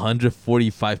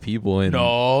 145 people? In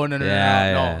no.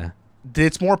 Yeah.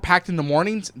 It's more packed in the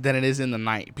mornings than it is in the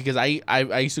night because I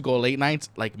used to go late nights,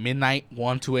 like midnight,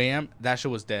 1, 2 a.m. That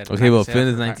shit was dead. Okay, I but stayed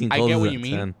Fitness up for 19 I closes get what at you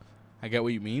mean. 10. I get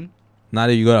what you mean. Not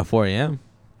if you go at 4 a.m.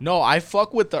 No, I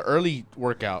fuck with the early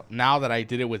workout now that I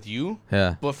did it with you.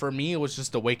 Yeah. But for me, it was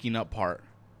just the waking up part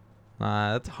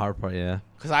Nah, that's the hard part. Yeah.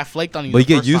 because I flaked on you. But you the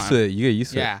get first used time. to it. You get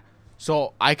used to it. Yeah.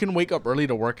 So I can wake up early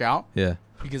to work out Yeah.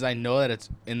 because I know that it's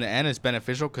in the end it's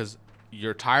beneficial because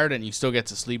you're tired and you still get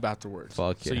to sleep afterwards.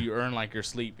 Fuck So yeah. you earn like your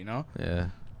sleep, you know. Yeah.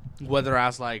 Whether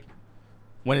as like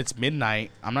when it's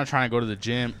midnight, I'm not trying to go to the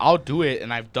gym. I'll do it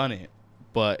and I've done it,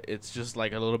 but it's just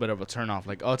like a little bit of a turn off.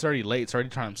 Like, oh, it's already late. It's already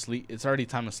time to sleep. It's already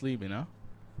time to sleep, you know.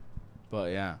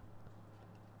 But yeah.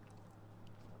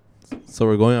 So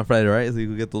we're going on Friday, right? So you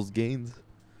can get those gains.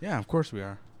 Yeah, of course we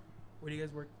are. Where do you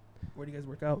guys work? Where do you guys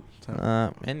work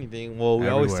out? Anything. Well, we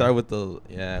always Everywhere. start with the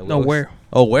we No, always- where?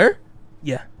 Oh, where?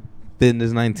 Yeah.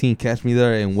 Fitness 19. Catch me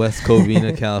there in West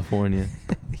Covina, California.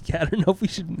 Yeah, I don't know if we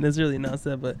should necessarily announce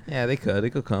that, but Yeah, they could.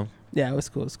 They could come. yeah, it was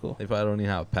cool. It was cool. They probably don't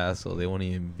even have a pass, so they won't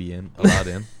even be allowed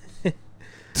in.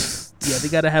 Yeah, they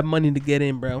gotta have money to get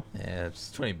in, bro. Yeah,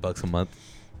 it's $20 a month.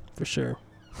 For sure.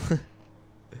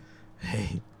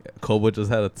 Hey, Kobo just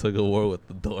had a tug of war with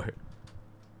the door,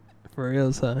 For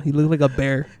reals, huh? He looked like a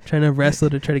bear trying to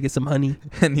wrestle to try to get some honey.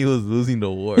 and he was losing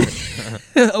the war.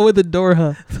 Oh, with the door,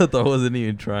 huh? The door wasn't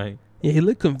even trying. Yeah, he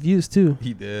looked confused too.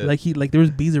 He did. Like there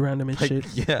was bees around him and Like, shit.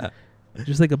 yeah,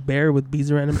 Just like a bear with bees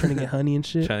around him trying to get honey and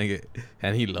shit. trying to get,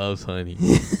 and he loves honey.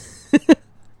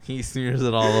 He smears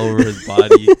it all over his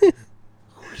body.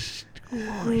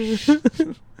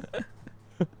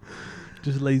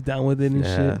 Just lays down with it and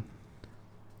Yeah. shit.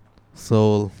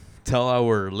 So tell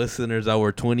our listeners,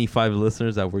 our 25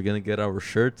 listeners, that we're gonna get our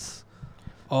shirts.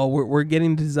 Oh, we're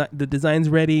getting the designs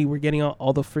ready. We're getting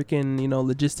all the freaking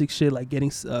logistics shit, like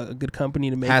getting a good company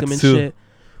to make Hats them and too. shit.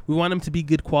 We want them to be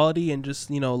good quality and just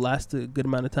last a good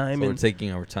amount of time. So we're and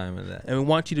taking our time in that. we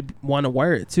want you to want to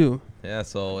wear it too. Yeah,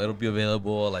 so it'll be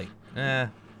available like a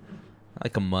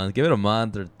month. Give it a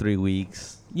month or 3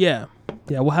 weeks. Yeah,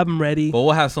 we'll have them ready But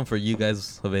we'll have some for you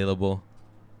guys available.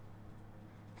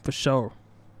 for sure.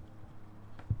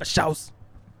 For sure.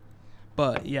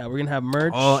 But yeah, we're gonna have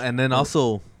merch. Oh, and then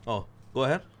also, go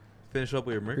ahead. Finish up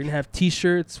with your merch. We're gonna have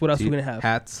T-shirts. What else are we gonna have?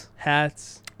 Hats.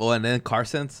 Hats. Oh, and then car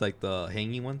scents, like the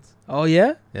hanging ones. Oh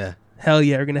yeah. Yeah. Hell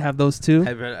yeah, we're gonna have those too.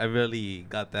 I really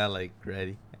got that like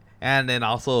ready. And then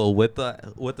also with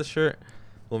the shirt,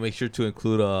 we'll make sure to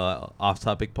include a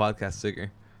off-topic podcast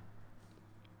sticker.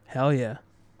 Hell yeah,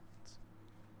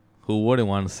 Who wouldn't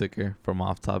want a sticker from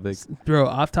Off Topic? bro.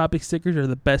 Off-topic stickers are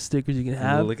the best stickers you can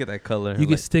have. Look at that color. You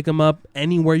can stick them up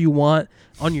anywhere you want,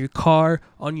 on your car,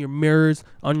 on your mirrors,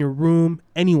 on your room,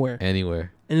 anywhere,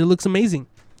 anywhere. and it looks amazing.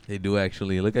 They do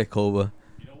actually. Look at Koba.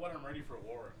 You know what? I'm ready for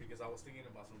war because I was thinking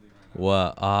about something right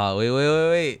now. What?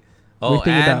 Wait. What do Oh, you think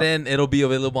and about? then it'll be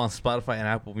available on Spotify and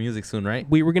Apple Music soon, right?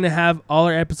 We're gonna have all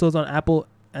our episodes on Apple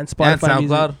and Spotify. And SoundCloud.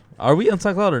 Music. Are we on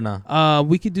SoundCloud or not?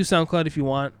 We could do SoundCloud if you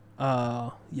want.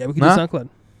 Yeah, we could Nah. do SoundCloud.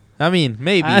 I mean,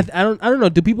 maybe. I don't know.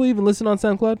 Do people even listen on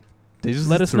SoundCloud? They just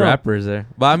let let us us know. rappers there.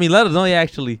 But I mean, let us know, yeah,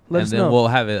 actually. Let and us then know. we'll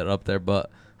have it up there. But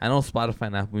I know Spotify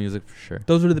and Apple Music for sure.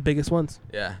 Those are the biggest ones.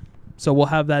 Yeah. So we'll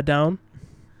have that down.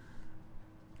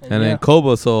 And yeah. then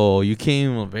Koba, so you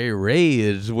came very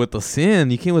raged with the sin.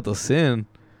 You came with the sin.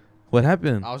 What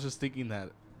happened? I was just thinking that.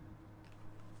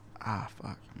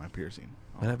 Fuck, my piercing.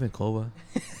 What happened, Koba?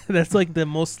 That's like the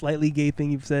most slightly gay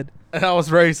thing you've said. That was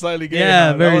very slightly gay. Yeah,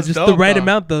 huh? That very was just dope, the right though.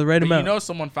 amount. The right But amount. you know,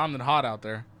 someone found it hot out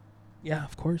there. Yeah,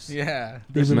 of course. Yeah,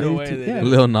 They there's no related way to- they yeah. did.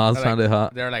 Lil Nas They're found like, it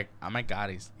hot. They're like, oh my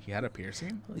god, he had a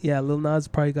piercing. Yeah, Lil Nas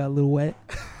probably got a little wet.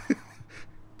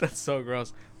 That's so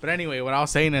gross. But anyway, what I was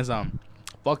saying is,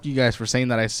 fuck you guys for saying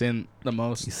that I sin the You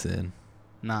most. sin.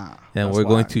 Nah. And that's we're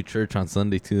going why. to church on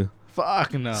Sunday too.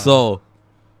 Fuck no. So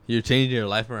you're changing your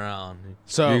life around.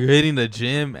 So- you're hitting the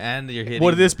gym and you're hitting.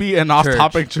 would this be an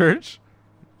off-topic church?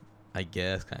 I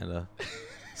guess kind of.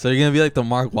 So you're gonna be like the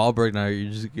Mark Wahlberg now. You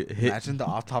just get hit Imagine the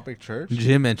off-topic church.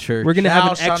 gym and church. We're gonna have Thou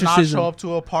an shalt not exorcism. show up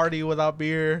to a party without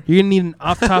beer. You're gonna need an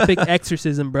off-topic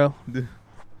exorcism, bro.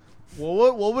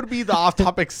 Well, what would be the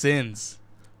off-topic sins?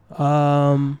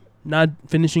 Not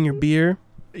finishing your beer.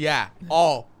 Yeah.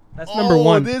 Oh. That's number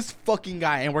one. This fucking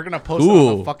guy, and we're gonna post it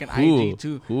on the fucking IG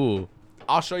too. Ooh.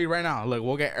 I'll show you right now. Look,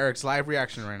 we'll get Eric's live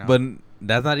reaction right now. But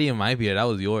that's not even my beer. That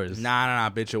was yours. nah,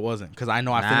 bitch, it wasn't. Cause I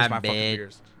know I finished Nah, my fucking bitch.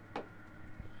 beers.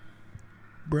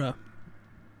 Bruh.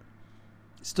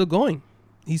 Still going.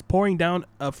 He's pouring down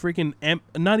a freaking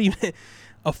not even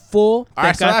a full. All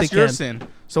right, so Tecate that's your can. sin.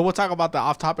 So we'll talk about the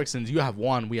off-topic sins. You have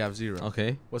 1, we have 0.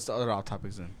 Okay. What's the other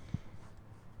off-topic sin?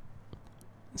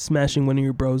 Smashing one of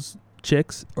your bros'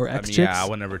 chicks or I mean, ex-chicks. yeah, I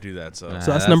would never do that. So, Nah,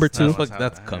 So that's number two.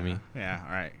 That's cummy. Yeah,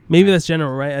 all right. Maybe that's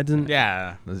general, right? I didn't.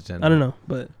 Yeah. That's I don't know,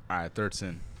 but All right, third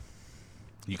sin.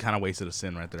 You kind of wasted a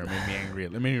sin right there. It made me angry.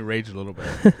 It made me rage a little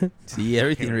bit. See,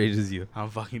 everything rages you. I'm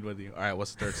fucking with you. All right,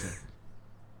 what's the third sin?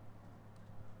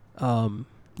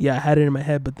 yeah, I had it in my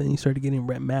head, but then you started getting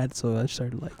mad, so I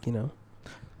started like,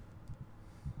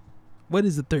 What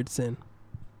is the third sin?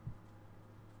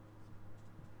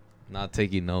 Not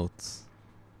taking notes.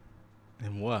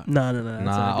 And what? No. That's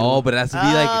Nah. not Oh, but it has to be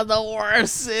like. the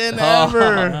worst sin Oh.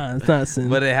 ever. Nah, it's not a sin.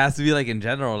 But it has to be like in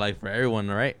general, like for everyone,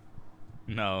 right?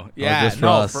 No. Yeah, just for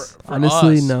no. us? For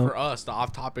Honestly, us, no. For us, the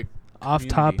off-topic.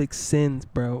 Off-topic sins,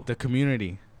 bro. The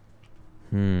community.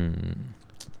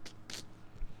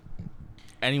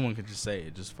 Anyone could just say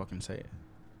it. Just fucking say it.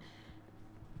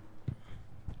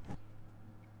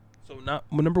 So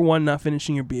number one, not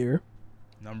finishing your beer.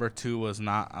 Number 2 was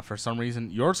not, for some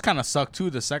reason, yours kind of sucked too.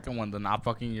 The second one, the not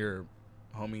fucking your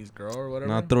homie's girl or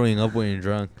whatever. Not throwing up when you're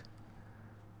drunk.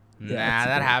 Nah, that's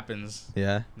that okay. happens.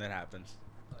 Yeah. That happens.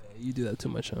 You do that too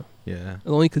much, huh? Yeah.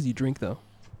 Only because you drink, though.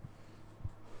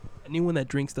 Anyone that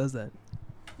drinks does that.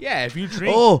 Yeah, if you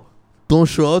drink. Oh, don't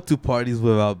show up to parties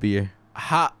without beer.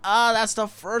 That's the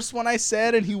first one I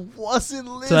said, and he wasn't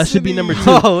listening. So that should be number 2.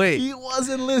 Oh wait. He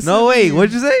wasn't listening. No wait.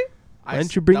 What'd you say? Why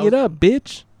didn't you bring it up,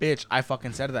 bitch? Bitch, I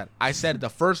fucking said that. I said the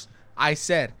first. I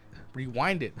said,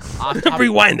 rewind it. Off-topic.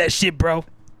 Rewind that shit, bro.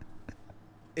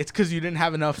 It's because you didn't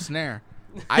have enough snare.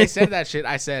 I said that shit.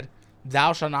 I said,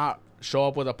 thou shalt not show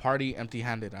up with a party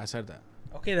empty-handed. I said that.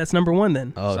 Okay, that's number 1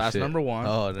 then. Oh, So that's shit. number 1.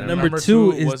 Oh, then Number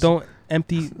 2 is was- don't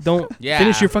Yeah.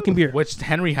 finish your fucking beer. Which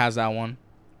Henry has that one.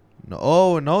 No,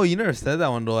 oh no, you never said that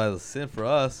one though as a sin for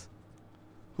us.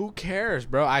 Who cares,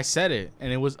 bro? I said it,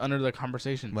 and it was under the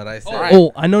conversation. But I said, Alright.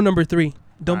 Oh, I know number 3.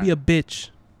 Don't be a bitch.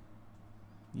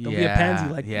 Don't yeah, be a pansy,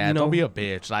 like, yeah, you know. don't be a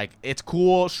bitch. Like, it's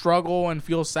cool, struggle and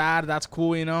feel sad. That's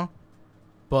cool, you know.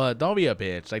 But don't be a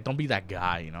bitch. Like, don't be that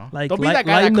guy, you know. Like, don't be that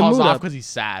guy lighten that the calls mood off up. because he's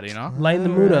sad, you know. Lighten the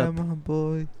mood up. My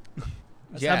boy.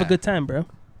 Let's have a good time, bro.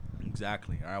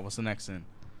 Exactly. All right, what's the next sin?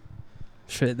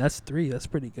 Shit, that's 3. That's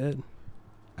pretty good.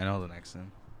 I know the next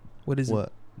sin. What is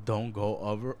What? Don't go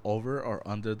over or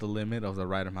under the limit of the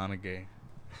right amount of gay.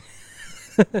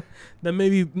 it? That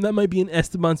might be an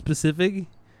Esteban specific.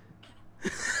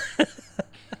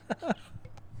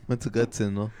 It's a good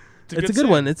sin, though. It's a good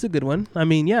one. It's a good one. I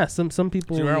mean, yeah, some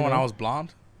people. Do you remember when know, I was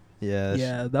blonde? Yeah.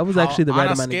 Yeah, that was actually the right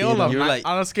amount of gay. of- though. You're like-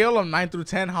 on a scale of 9 through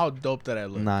 10, how dope did I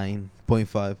look?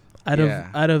 9.5. Yeah.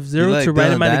 Out of 0 like to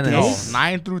right Dylan amount of No, gay. Dennis.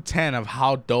 9 through 10 of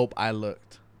how dope I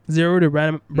looked. 0 to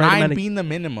right 9 amount of being the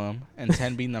minimum and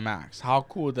 10 being the max. How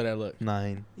cool did I look?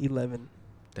 9. 11.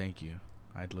 Thank you.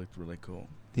 I looked really cool.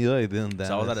 You like Dylan Dennis.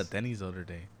 So I was at a Denny's the other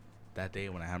day. That day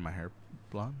when I had my hair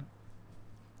blonde.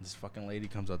 This fucking lady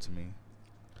comes up to me.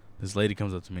 She's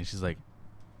like,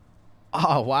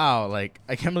 "Oh, wow. Like,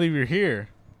 I can't believe you're here."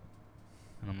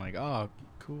 And I'm like, "Oh,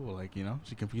 cool." Like, you know,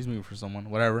 she confused me for someone.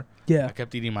 Whatever. Yeah. I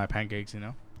kept eating my pancakes, you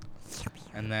know.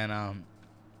 And then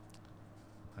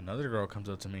another girl comes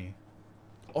up to me.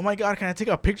 "Oh my God, can I take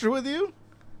a picture with you?"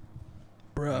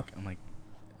 Bruh. I'm like,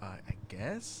 I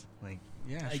guess. Like,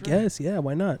 yeah, I sure. guess, yeah,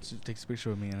 why not? She takes a picture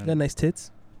with me. And Got nice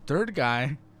tits. third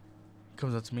guy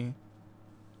comes up to me.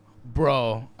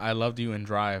 "Bro, I loved you in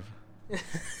Drive."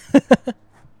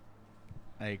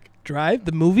 Like, Drive,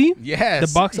 the movie? yes.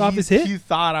 The box office hit? He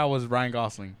thought I was Ryan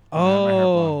Gosling. when I had my hair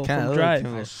blonde. Oh, Can't from look, Drive.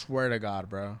 can't I swear to God,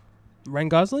 bro. Ryan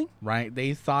Gosling? Right?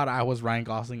 They thought I was Ryan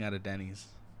Gosling at a Denny's.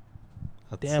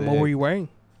 That's Damn, sick. what were you wearing?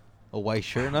 A white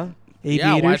shirt, now?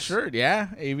 Yeah, white Aviators? shirt. Yeah,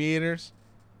 aviators.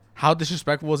 How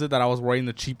disrespectful was it that I was wearing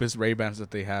the cheapest Ray-Bans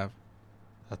that they have?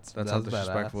 That's how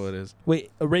disrespectful it is. Wait,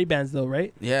 Ray-Bans though,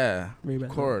 right? Yeah, Ray-Bans.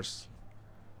 of course.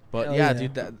 But Hell yeah, yeah.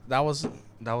 dude, that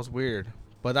was weird.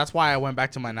 But that's why I went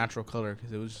back to my natural color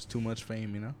because it was just too much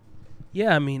fame, you know.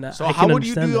 Yeah, I mean, So I how can would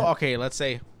you understand do? that. Okay, let's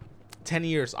say 10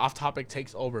 years off topic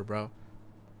takes over, bro.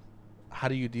 How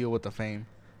do you deal with the fame?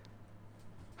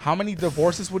 How many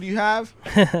divorces would you have?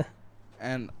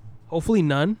 And Hopefully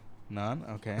none. none.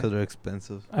 Okay. Because they're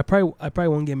expensive. I probably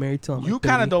won't get married till I'm You like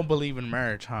kind 30. of don't believe in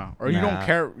marriage, huh? Or you don't Nah.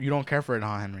 care? You don't care for it,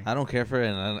 huh, Henry? I don't care for it,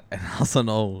 and I also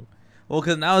know. Well,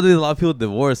 because nowadays a lot of people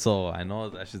divorce, so I know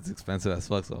that shit's expensive as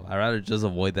fuck, so I'd rather just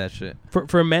avoid that shit.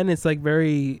 For men, it's like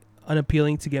very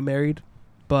unappealing to get married.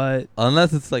 But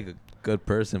Unless it's like a good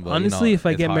person. But honestly, you know, if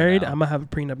I it's get hard married, now. I'm gonna have a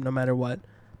prenup no matter what.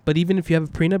 But even if you have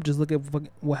a prenup, just look at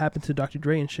what happened to Dr.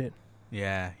 Dre and shit.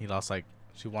 Yeah, he lost like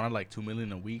she wanted like $2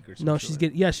 million a week or something. No, she's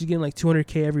getting like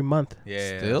 $200K every month.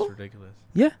 Yeah, Still? that's ridiculous.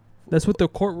 Yeah, that's what the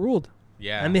court ruled,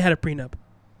 Yeah, and they had a prenup.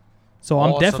 So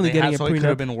I'm definitely getting a So it could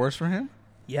have prenup. been worse for him.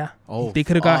 Yeah, Oh, they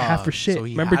could have got half fuck. for shit. So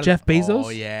he Remember had- Jeff Bezos? Oh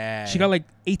yeah, She got like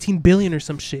 18 billion or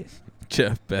some shit.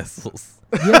 Jeff Bezos.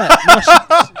 Yeah,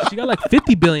 no, she got like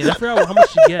 50 billion. I forgot how much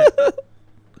she get.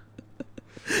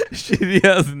 Shitty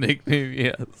ass nickname,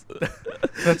 yes.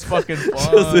 That's fucking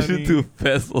Transition funny. to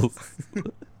Bezos.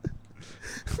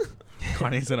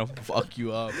 Kanye's gonna fuck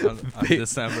you up on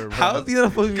December, bro. How is he gonna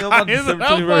fuck me up on Kanye's December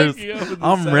gonna fuck 21st? you up in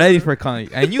I'm December. ready for Kanye.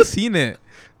 And you've seen it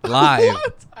live.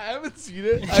 What? I haven't seen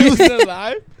it. I haven't seen it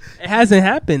live. It hasn't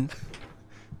happened.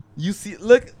 You see,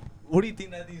 look, what do you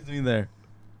think that he's doing there?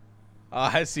 Oh,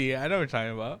 I see it. I know what you're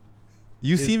talking about.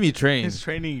 You His- see me train. His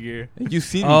training gear. You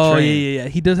see me Oh train. yeah.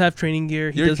 He does have training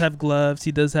gear. He You're does have gloves.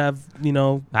 He does have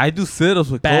I do sit-ups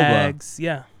with bags.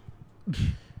 Yeah. Cobra.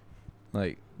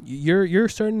 Like, You're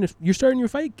starting your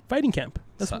fighting camp.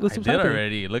 That's I what's did happening.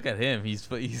 already. Look at him.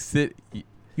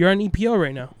 You're on EPO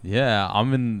right now. Yeah,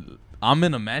 I'm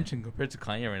in a mansion compared to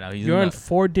Kanye right now. He's You're in on a,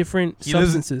 4 different he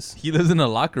lives- substances. he lives in a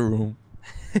locker room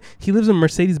He lives in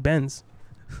Mercedes Benz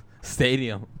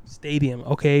stadium. Stadium.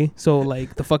 Okay, so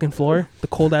like the fucking floor, the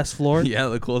cold ass floor, Yeah,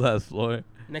 the cold ass floor.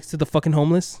 next to the fucking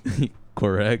homeless.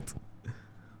 Correct.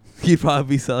 He'd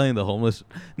probably be selling the homeless.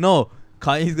 No,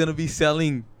 Kanye's gonna be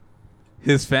selling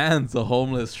his fans the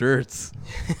homeless shirts.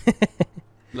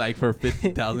 Like for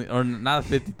 50,000 or not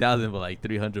 50,000, but like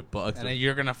 $300. And then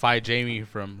you're gonna fight Jamie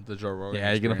from the Joe Rogan.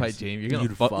 Yeah, you're gonna fight Experience. Jamie. You're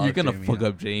You'd gonna Jamie, fuck huh?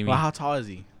 up Jamie. Well, how tall is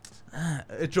he?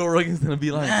 Joe Rogan's gonna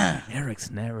be like,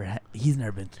 Eric's he's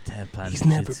never been to 10 Planet He's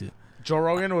never- Jiu-Jitsu. Joe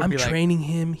Rogan would I'm be like, training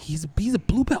him. He's a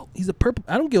blue belt. He's a purple.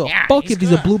 I don't give a Yeah, fuck he's if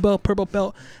he's a good. blue belt, purple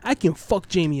belt. I can fuck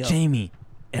Jamie up. Jamie,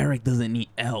 Eric doesn't eat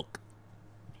elk.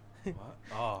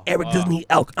 oh, Eric doesn't eat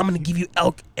elk. I'm gonna give you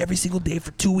elk every single day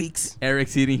for 2 weeks.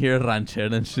 Eric's eating here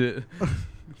ranchera and shit.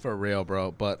 For real,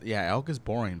 bro. But yeah, elk is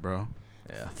boring, bro.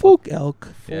 Yeah. Fuck elk.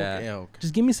 Yeah. Fuck elk.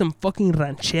 Just give me some fucking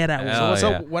ranchera. Yeah. So what's yeah.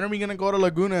 up? When are we gonna go to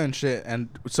Laguna and shit? And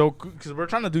so, cause we're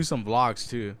trying to do some vlogs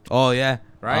too, Oh yeah.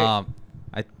 right?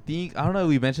 I think I don't know.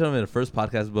 We mentioned them in the first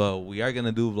podcast, but we are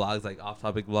gonna do vlogs like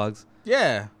off-topic vlogs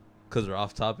Yeah. because they're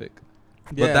off-topic.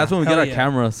 Yeah. But that's when we get Hell our yeah.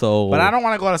 camera. So. But I don't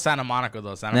want to go to Santa Monica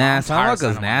though. Santa Nah, I'm Santa tired of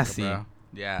Monica's nasty. bro.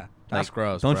 Yeah, that's Like,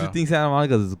 gross. Don't bro. you think Santa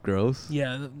Monica is gross?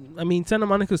 Yeah, I mean Santa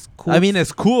Monica's cool. I mean,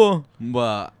 it's cool,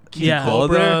 but Yeah. go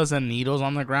there? Cobras and needles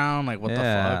on the ground? Like what the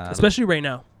Yeah. fuck? especially right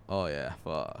now. Oh yeah,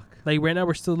 fuck. Like right now,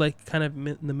 we're still like kind of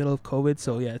in the middle of COVID,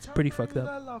 so yeah, it's pretty fucked up.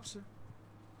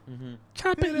 Mm-hmm.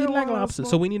 Chop it, eat like lobster.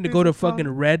 So we need to go to fucking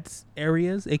Red's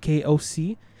areas, aka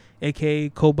OC, aka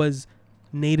Koba's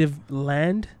native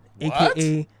land, What?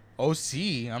 aka.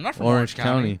 OC. I'm not from Orange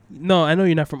County. No, I know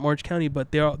you're not from Orange County,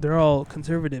 but they're all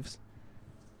conservatives.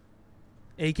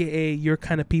 AKA your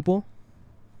kind of people.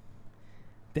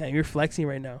 Damn, you're flexing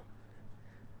right now.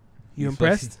 You He's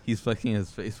impressed? flexing- he's flexing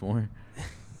his face more.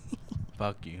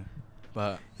 Fuck you.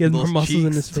 But He has more Those muscles in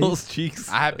cheeks, his face. Those cheeks.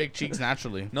 I have big cheeks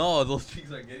naturally. No, those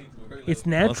cheeks are getting to her, like, It's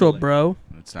natural, muscle, bro.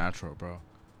 It's natural, bro.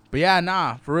 But yeah,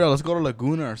 nah, for real. Let's go to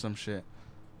Laguna or some shit.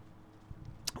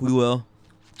 like- we will,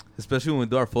 especially when we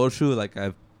do our photo shoot. Like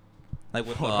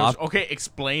with the off- Okay,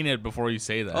 explain it before you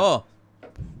say that. Oh,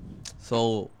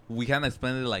 so we kind of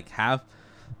explained it like half.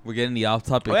 We're getting the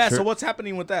off-topic. Oh yeah, shirt. so what's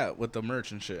happening with that? With the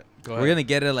merch and shit? Go ahead. We're gonna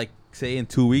get it like say in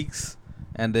 2 weeks,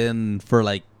 and then for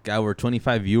like our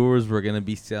 25 viewers, we're gonna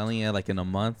be selling it like in a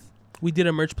month. We did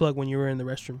a merch plug when you were in the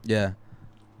restroom. Yeah,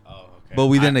 Oh, okay. But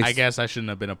we didn't I guess I shouldn't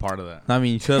have been a part of that. I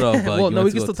mean, shut up. Well, no,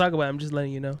 we can still talk about it. I'm just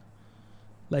letting you know.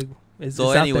 Like, it's So,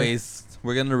 out there. anyways,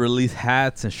 we're gonna release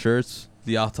hats and shirts,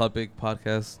 the off-topic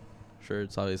podcast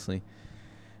shirts, obviously,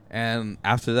 and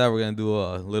after that, we're gonna do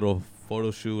a little photo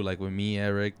shoot like with me,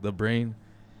 Eric, the Brain,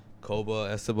 Koba,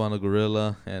 Esteban the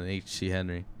Gorilla, and HC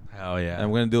Henry. Hell yeah. And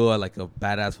we're gonna do like a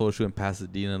badass photo shoot in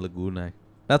Pasadena, Laguna.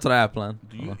 That's what I have planned.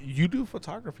 You do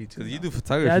photography too? Because you no? do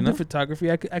photography, Yeah, I do no?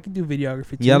 photography. I could do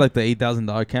videography too. Yeah, like the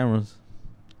 $8,000 cameras.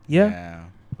 yeah.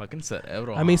 Fucking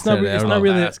cerebro. I mean, it's not. Said It's everyone not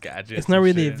really. Ass gadgets It's not and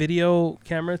really a shit. video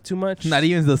camera too much. Not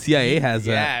even the CIA has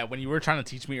that. Yeah, when you were trying to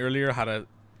teach me earlier how to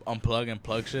unplug and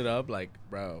plug shit up, like,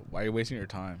 bro, why are you wasting your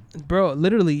time? Bro,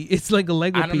 literally, it's like a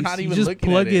Lego I'm piece. not You even just looking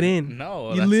plug at it in.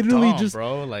 No, You that's literally dumb, just-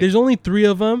 bro. Like, There's only 3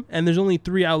 of them, and there's only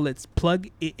 3 outlets. Plug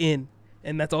it in,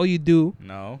 and that's all you do.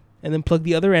 no, And then plug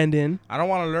the other end in. I don't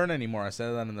want to learn anymore. I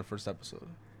said that in the first episode.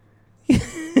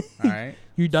 All right,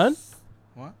 You're done.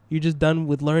 what? You're just done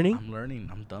with learning. I'm learning.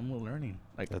 I'm done with learning.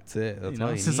 Like, That's it. That's you know,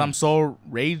 all you since need. I'm so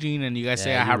raging, and you guys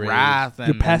say Yeah, I have you rage. wrath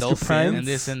and, You're past your those prime. sins. and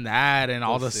this and that and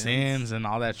all the Those sins sins. and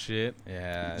all that shit.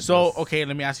 Yeah. So just- okay,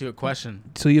 let me ask you a question.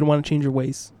 So you don't want to change your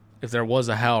ways. If there was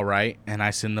a hell, right, and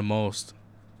I sinned the most,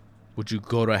 would you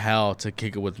go to hell to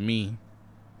kick it with me?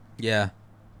 Yeah.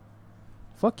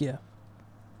 Fuck yeah.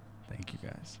 Thank you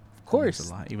guys. Of course. That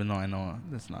means a lot, even though I know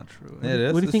that's not true. It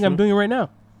is. What do you it's think I'm true. doing right now?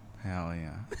 Hell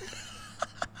yeah.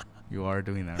 You are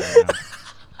doing that right now.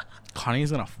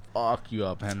 Kanye's gonna fuck you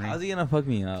up, Henry. How's he gonna fuck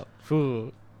me up?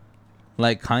 Fool.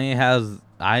 Like Kanye has,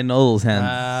 I know those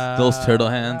hands, those turtle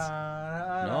hands.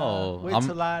 No, Wait I'm-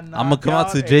 till I I'ma knock come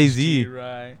out to out Jay-Z. HG,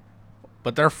 right?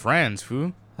 But they're friends,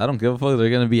 fool. I don't give a fuck. They're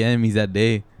gonna be enemies that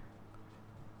day.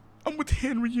 I'm with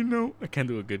Henry, you know. I can't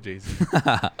do a good Jay-Z.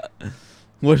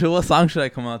 What song should I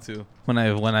come out to when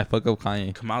I fuck up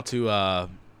Kanye? Come out to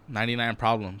 99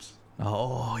 Problems.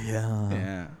 Oh yeah.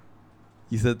 Yeah.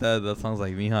 You said that sounds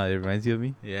like me, huh? It reminds you of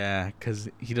me. Yeah, because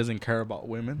he doesn't care about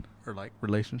women or like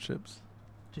relationships.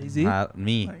 Jay-Z?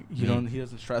 Me. Like, Me. he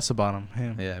doesn't stress about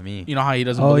him. Yeah, me. You know how he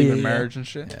doesn't Oh, believe yeah, in yeah. marriage and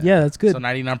shit? Yeah. Yeah, that's good. So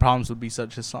 99 Problems would be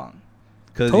such a song.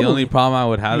 Because Totally. the only problem I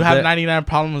would have You is have that- 99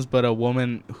 problems, but a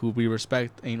woman who we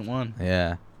respect ain't one.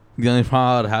 Yeah. The only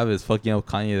problem I would have is fucking up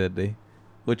Kanye that day,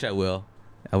 which I will.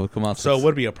 I would come out. So it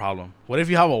would be a problem. What if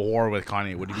you have a war with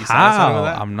Kanye? Would you be satisfied with How?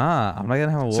 that? I'm not gonna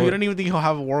have a war. So you don't even think he'll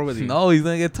have a war with you? No, he's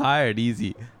gonna get tired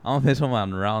easy. I'm gonna pitch him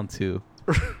on round 2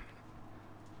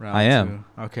 Round I am.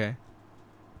 2. Okay.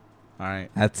 All right.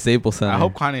 at Staples Center. I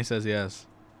hope Kanye says yes.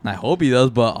 I hope he does,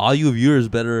 but all you viewers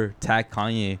better tag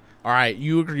Kanye. All right.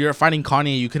 You're fighting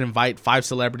Kanye. You can invite 5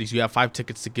 celebrities. You have 5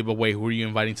 tickets to give away. Who are you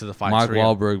inviting to the fight? Mark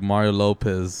Wahlberg, Mario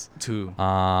Lopez, 2.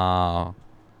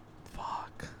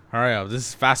 fuck, Hurry up. This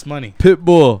is fast money.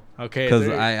 Pitbull. Okay. Because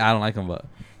there- I don't like him, but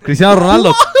Cristiano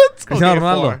Ronaldo. Cristiano Okay,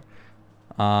 Ronaldo.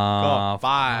 4. Go.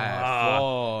 5,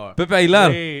 4. Pepe Aguilar.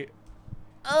 3.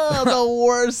 Oh, the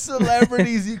worst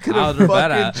celebrities you could have Oh, they're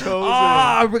fucking badass. chosen.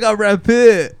 I forgot Brad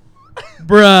Pitt.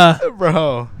 Bruh.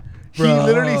 Bro. He Bro.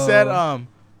 literally said,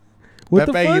 What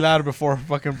the Pepe fuck? Aguilar before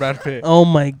fucking Brad Pitt. Oh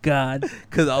my god,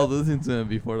 Because I was listening to him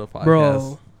before the podcast.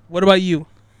 bro. What about you?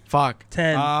 Fuck.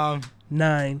 10,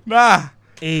 9, Nah.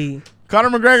 8, Conor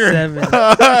McGregor.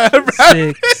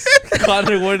 7, 6,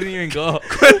 Connor wouldn't even go.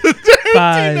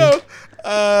 5,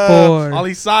 4,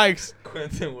 Ollie Sykes.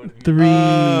 Quentin wouldn't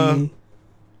 3,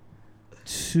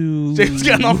 2, James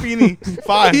Gandolfini.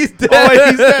 5. He's dead. Oh, wait,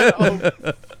 he's dead.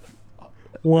 Oh.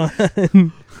 1.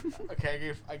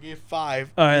 Okay, I gave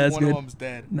 5. All right, that's one good. of them's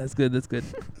dead. That's good. That's good.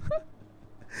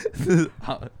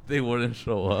 They wouldn't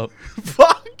show up.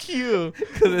 Fuck you.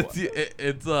 Because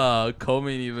it's a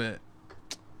co-main event.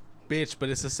 Bitch, but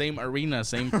it's the same arena,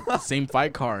 same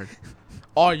fight card.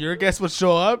 Oh, your guest would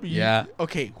show up? Yeah.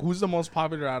 Okay, who's the most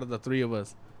popular out of the 3 of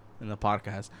us in the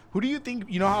podcast? Who do you think,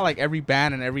 you know how like every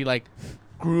band and every like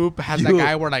group has that You.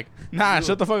 guy where like, nah,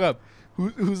 shut the fuck up.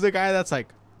 Who's the guy that's like,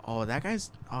 oh,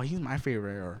 he's my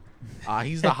favorite, or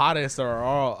he's the hottest,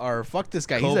 or fuck this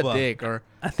guy, he's a Koba. dick, or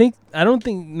I don't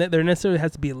think there necessarily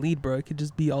has to be a lead, bro. It could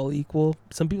just be all equal.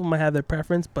 Some people might have their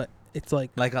preference, but it's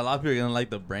like Like, a lot of people are going to like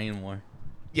the brain more.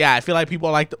 yeah, I feel like people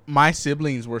like my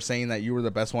siblings were saying that you were the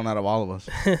best one out of all of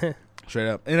us. Straight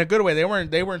up, in a good way. They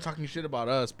weren't talking shit about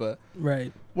us, but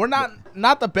right. we're not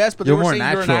the best. But they You're were more saying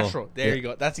you're natural. natural. There Yeah. you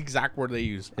go. That's the exact word they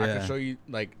use. I Yeah. can show you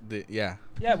like the yeah.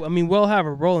 Yeah, I mean, we'll have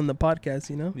a role in the podcast,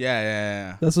 you know.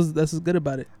 Yeah. That's what's good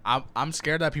about it. I'm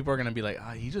scared that people are gonna be like,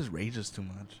 he just rages too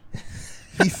much.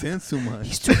 He sins too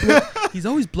much. He's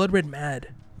always blood red mad.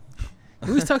 He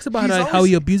always talks about He's how always-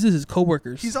 he abuses his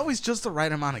coworkers. He's always just the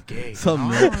right amount of gay. Some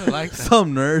I don't really like that.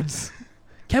 Some nerds.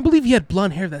 Can't believe he had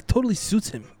blonde hair. That totally suits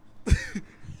him.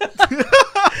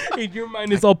 In your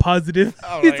mind, it's all positive.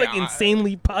 Oh, It's like, like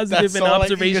insanely positive That's and so like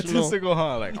observational. egotistical,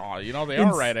 huh? Like, oh, you know, they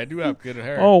Ins- are right. I do have good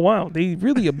hair. Oh wow, they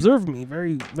really observed me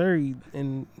very, very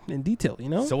in detail. You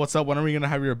know. So what's up? When are we gonna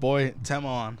have your boy Temo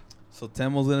on? So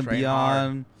Temo's going to Train be hard.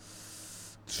 on,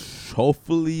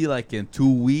 hopefully, like in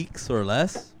 2 weeks or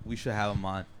less. We should have him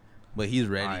on. But he's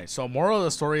ready. All right. So moral of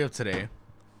the story of today: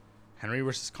 Henry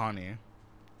versus Kanye,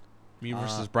 me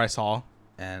versus Bryce Hall,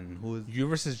 And who is... you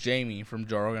versus Jamie from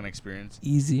Joe Rogan Experience.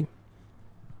 Easy.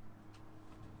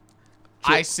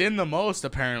 I sin the most,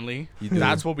 apparently. You do.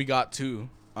 That's what we got too.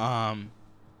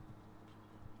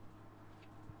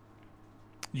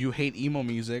 You hate emo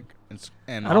music,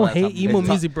 and I all don't that hate type of emo shit.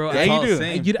 music, bro. Yeah, It's all you the do.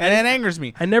 same. And it angers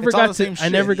me. I never It's all got the to- same I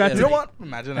never shit. got You to- know what?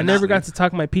 Imagine. I never got to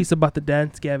talk my piece about the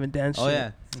Dance Gavin Dance. Oh,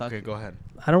 shit. yeah. Okay, go ahead.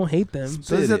 I don't hate them.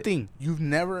 So this is the it. thing. You've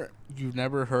never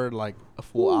heard like a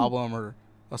full album or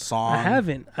a song. I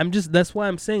haven't. That's why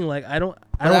I'm saying like I don't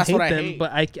that's hate what I them, hate.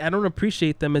 but I don't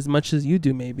appreciate them as much as you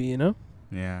do. Maybe you know.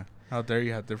 Yeah. How dare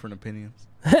you have different opinions?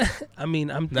 I mean,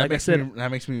 That like I makes said,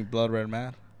 that makes me blood red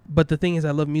mad. but the thing is,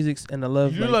 I love music and I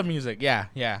love. You like, love music, yeah.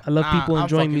 I love people I'm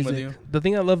enjoying fucking with music. you. The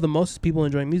thing I love the most is people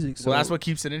enjoying music. So Well, that's what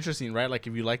keeps it interesting, right? Like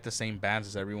if you like the same bands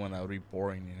as everyone, that would be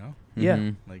boring, you know? Yeah.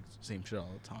 Mhm. Like same shit all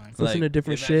the time. Listen to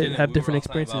different imagine shit, if have we were different all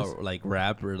talking experiences. about, like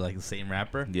rap or like the same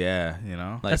rapper. Yeah, you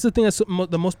know. Like, That's the thing that's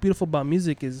the most beautiful about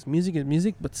music is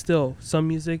music, but still some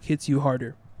music hits you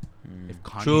harder. If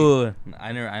Kanye- True.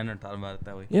 I never thought about it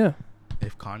that way. Yeah.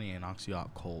 If Kanye knocks you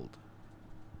out cold,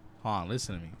 hold on,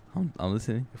 listen to me. I'm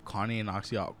listening. If Kanye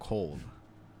knocks you out cold,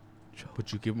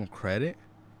 would you give him credit,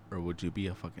 or would you be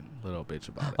a fucking little bitch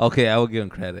about it? Okay, I will give him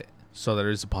credit. So there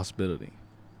is a possibility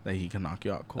that he can knock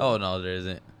you out cold. Oh no, there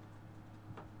isn't.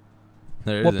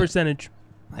 There What isn't. percentage?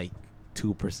 Like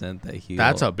 2% that he.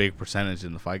 That's will. a big percentage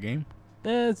in the fight game.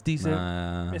 It's decent.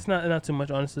 Nah. It's not too much,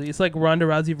 honestly. It's like Ronda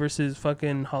Rousey versus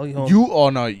fucking Holly Holm.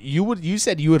 You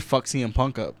said you would fuck CM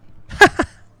Punk up.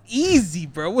 Easy,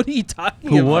 bro. What are you talking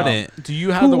Who about? wouldn't? Do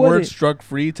you have Who the word wouldn't? "drug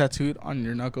free" tattooed on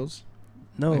your knuckles?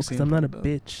 No, I because see I'm him not a put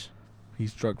it up. bitch.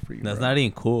 He's drug free. That's bro. not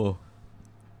even cool.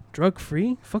 Drug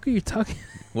free? Fuck are you talking?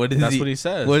 What is That's he? what he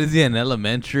says. What is he? An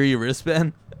elementary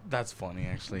wristband? That's funny,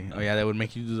 actually. Oh yeah, that would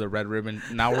make you do the red ribbon.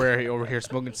 Now we're over here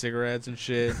smoking cigarettes and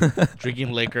shit,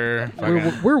 drinking liquor.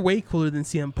 We're way cooler than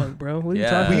CM Punk, bro. What are you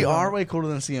Yeah. talking We about? are way cooler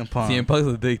than CM Punk. CM Punk's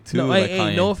a dick too. No, like hey,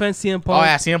 Kanye. no offense, CM Punk. Oh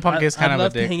yeah, CM Punk is kind I'd of a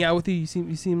love to dick. hang out with you.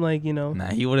 You seem like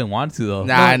Nah, he wouldn't want to though.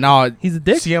 Nah, no. he's a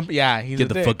dick. CM, yeah, he's Get a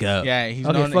the dick. fuck out. Yeah, he's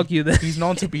Okay, known. fuck you then. He's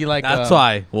known to be like. That's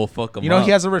why we'll fuck him. You know, up.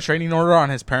 he has a restraining order on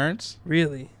his parents.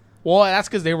 Really? Well, that's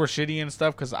because they were shitty and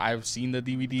stuff. Because I've seen the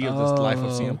DVD of the life of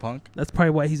Oh. CM Punk. That's probably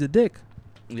why he's a dick.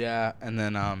 Yeah, and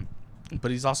then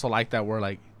but he's also like that where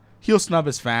like he'll snub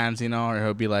his fans, you know, or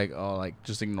he'll be like, oh, like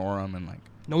just ignore him and like.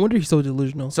 No wonder he's so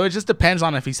delusional. So it just depends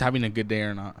on if he's having a good day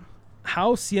or not.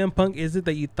 How CM Punk is it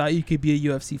that you thought you could be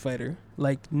a UFC fighter?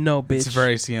 Like, no, bitch. It's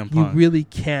very CM You Punk. really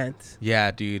can't.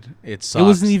 Yeah, dude. It sucks.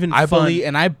 wasn't even I fun. believe,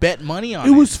 and I bet money on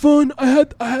It was fun. I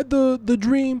had the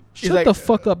dream. He's Shut like- the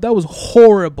fuck up. That was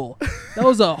horrible. That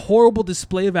was a horrible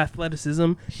display of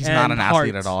athleticism. He's and not an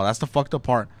athlete heart. at all. That's the fucked up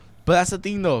part. But that's the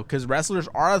thing, though, because wrestlers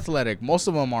are athletic. Most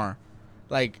of them are.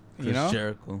 Like, you Chris know?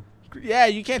 Jericho, Yeah,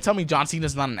 you can't tell me John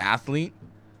Cena's not an athlete.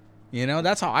 You know?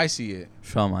 That's how I see it.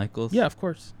 Shawn Michaels. Yeah, of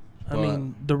course. I But-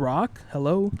 mean, The Rock.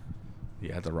 Hello.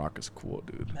 Yeah, The Rock is cool,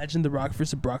 dude. Imagine The Rock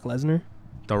versus Brock Lesnar.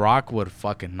 The Rock would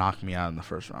fucking knock me out in the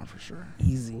first round for sure.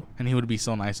 Easy. And he would be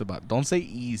so nice about it. Don't say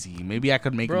easy. Maybe I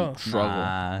could make Bro. him struggle.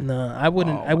 Nah. Nah, I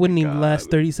wouldn't. Oh I wouldn't my even God. last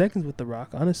 30 seconds with The Rock.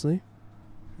 Honestly,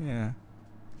 Yeah.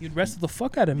 you'd wrestle the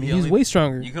fuck out of me. You He's only- way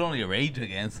stronger. You could only rage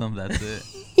against him. That's it.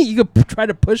 You could try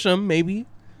to push him, maybe.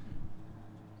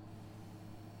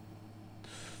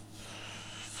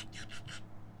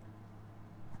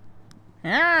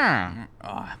 Yeah. Oh,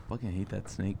 I fucking hate that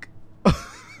snake.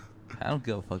 I don't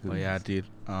give a fuck. But yeah, dude.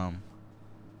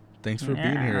 Thanks for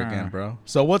being here again, bro.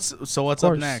 So what's up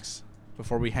course. next?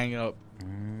 Before we hang up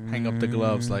the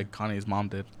gloves like Kanye's mom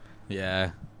did.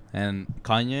 Yeah. And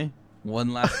Kanye,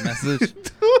 one last message.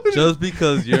 Just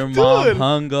because your mom Dude.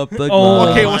 hung up the Oh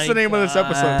gloves, Okay, my what's the name of this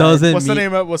episode? God. Doesn't what's the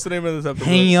mean- name of this episode?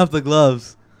 hanging up the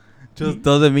gloves just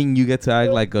doesn't mean you get to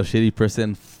act like a shitty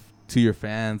person to your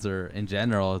fans or in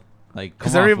general. Like,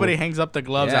 Because come on, everybody fool. hangs up the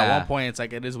gloves at Yeah. one point. It's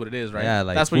like it is what it is, right? Yeah,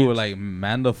 like that's what fool, you like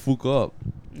man the fuck up.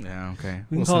 Yeah, okay.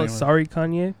 We can What's call the it name of "Sorry,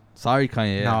 Kanye." Sorry,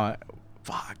 Kanye. it? Yeah. No,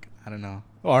 fuck. I don't know.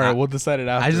 All right, we'll decide it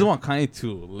after. I just want Kanye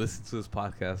to listen to this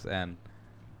podcast and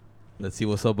let's see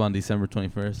what's up on December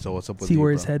 21st. So what's up with See you,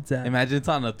 where his bro? head's at. Imagine it's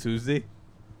on a Tuesday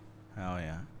Hell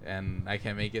yeah. and I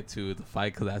can't make it to the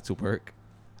fight because I have to work.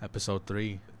 Episode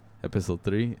 3. Episode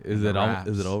 3. Is The it on? wraps.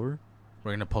 Is it over?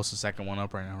 We're gonna post the second one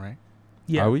up right now, right?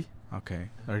 Yeah. Are we? Okay.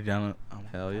 Are you down?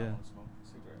 Hell yeah.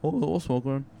 We'll smoke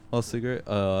one. A cigarette.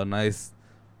 Nice,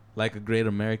 like a great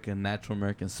American, natural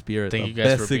American spirit. Thank the you guys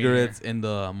best for being cigarettes in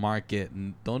the market.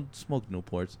 And don't smoke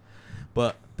Newports.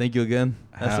 But thank you again.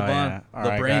 That's Hell Esteban. yeah. All The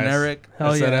right, brain, guys. Eric.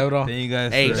 Hell yeah. Cerebro. Thank you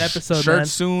guys. Hey, for Good episode, shirt man.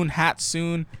 soon, hat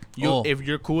soon. You, Oh. if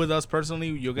you're cool with us personally,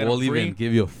 you'll get we'll them free. even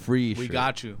give you a free We shirt.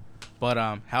 got you. But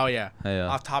hell yeah. Hey,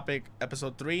 Off topic,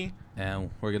 episode 3. and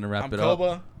we're gonna wrap I'm it Koba.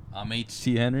 up. I'm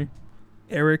HT Henry,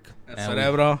 Eric. That's And we-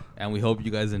 Cerebro. and we hope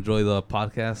you guys enjoy the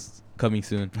podcast coming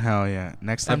soon. Hell yeah.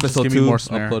 Next time, Episode just give 2 me more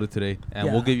snare. uploaded today, and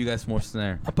Yeah. we'll give you guys more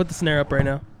snare. I'll put the snare up right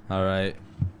now. All right,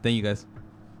 thank you guys.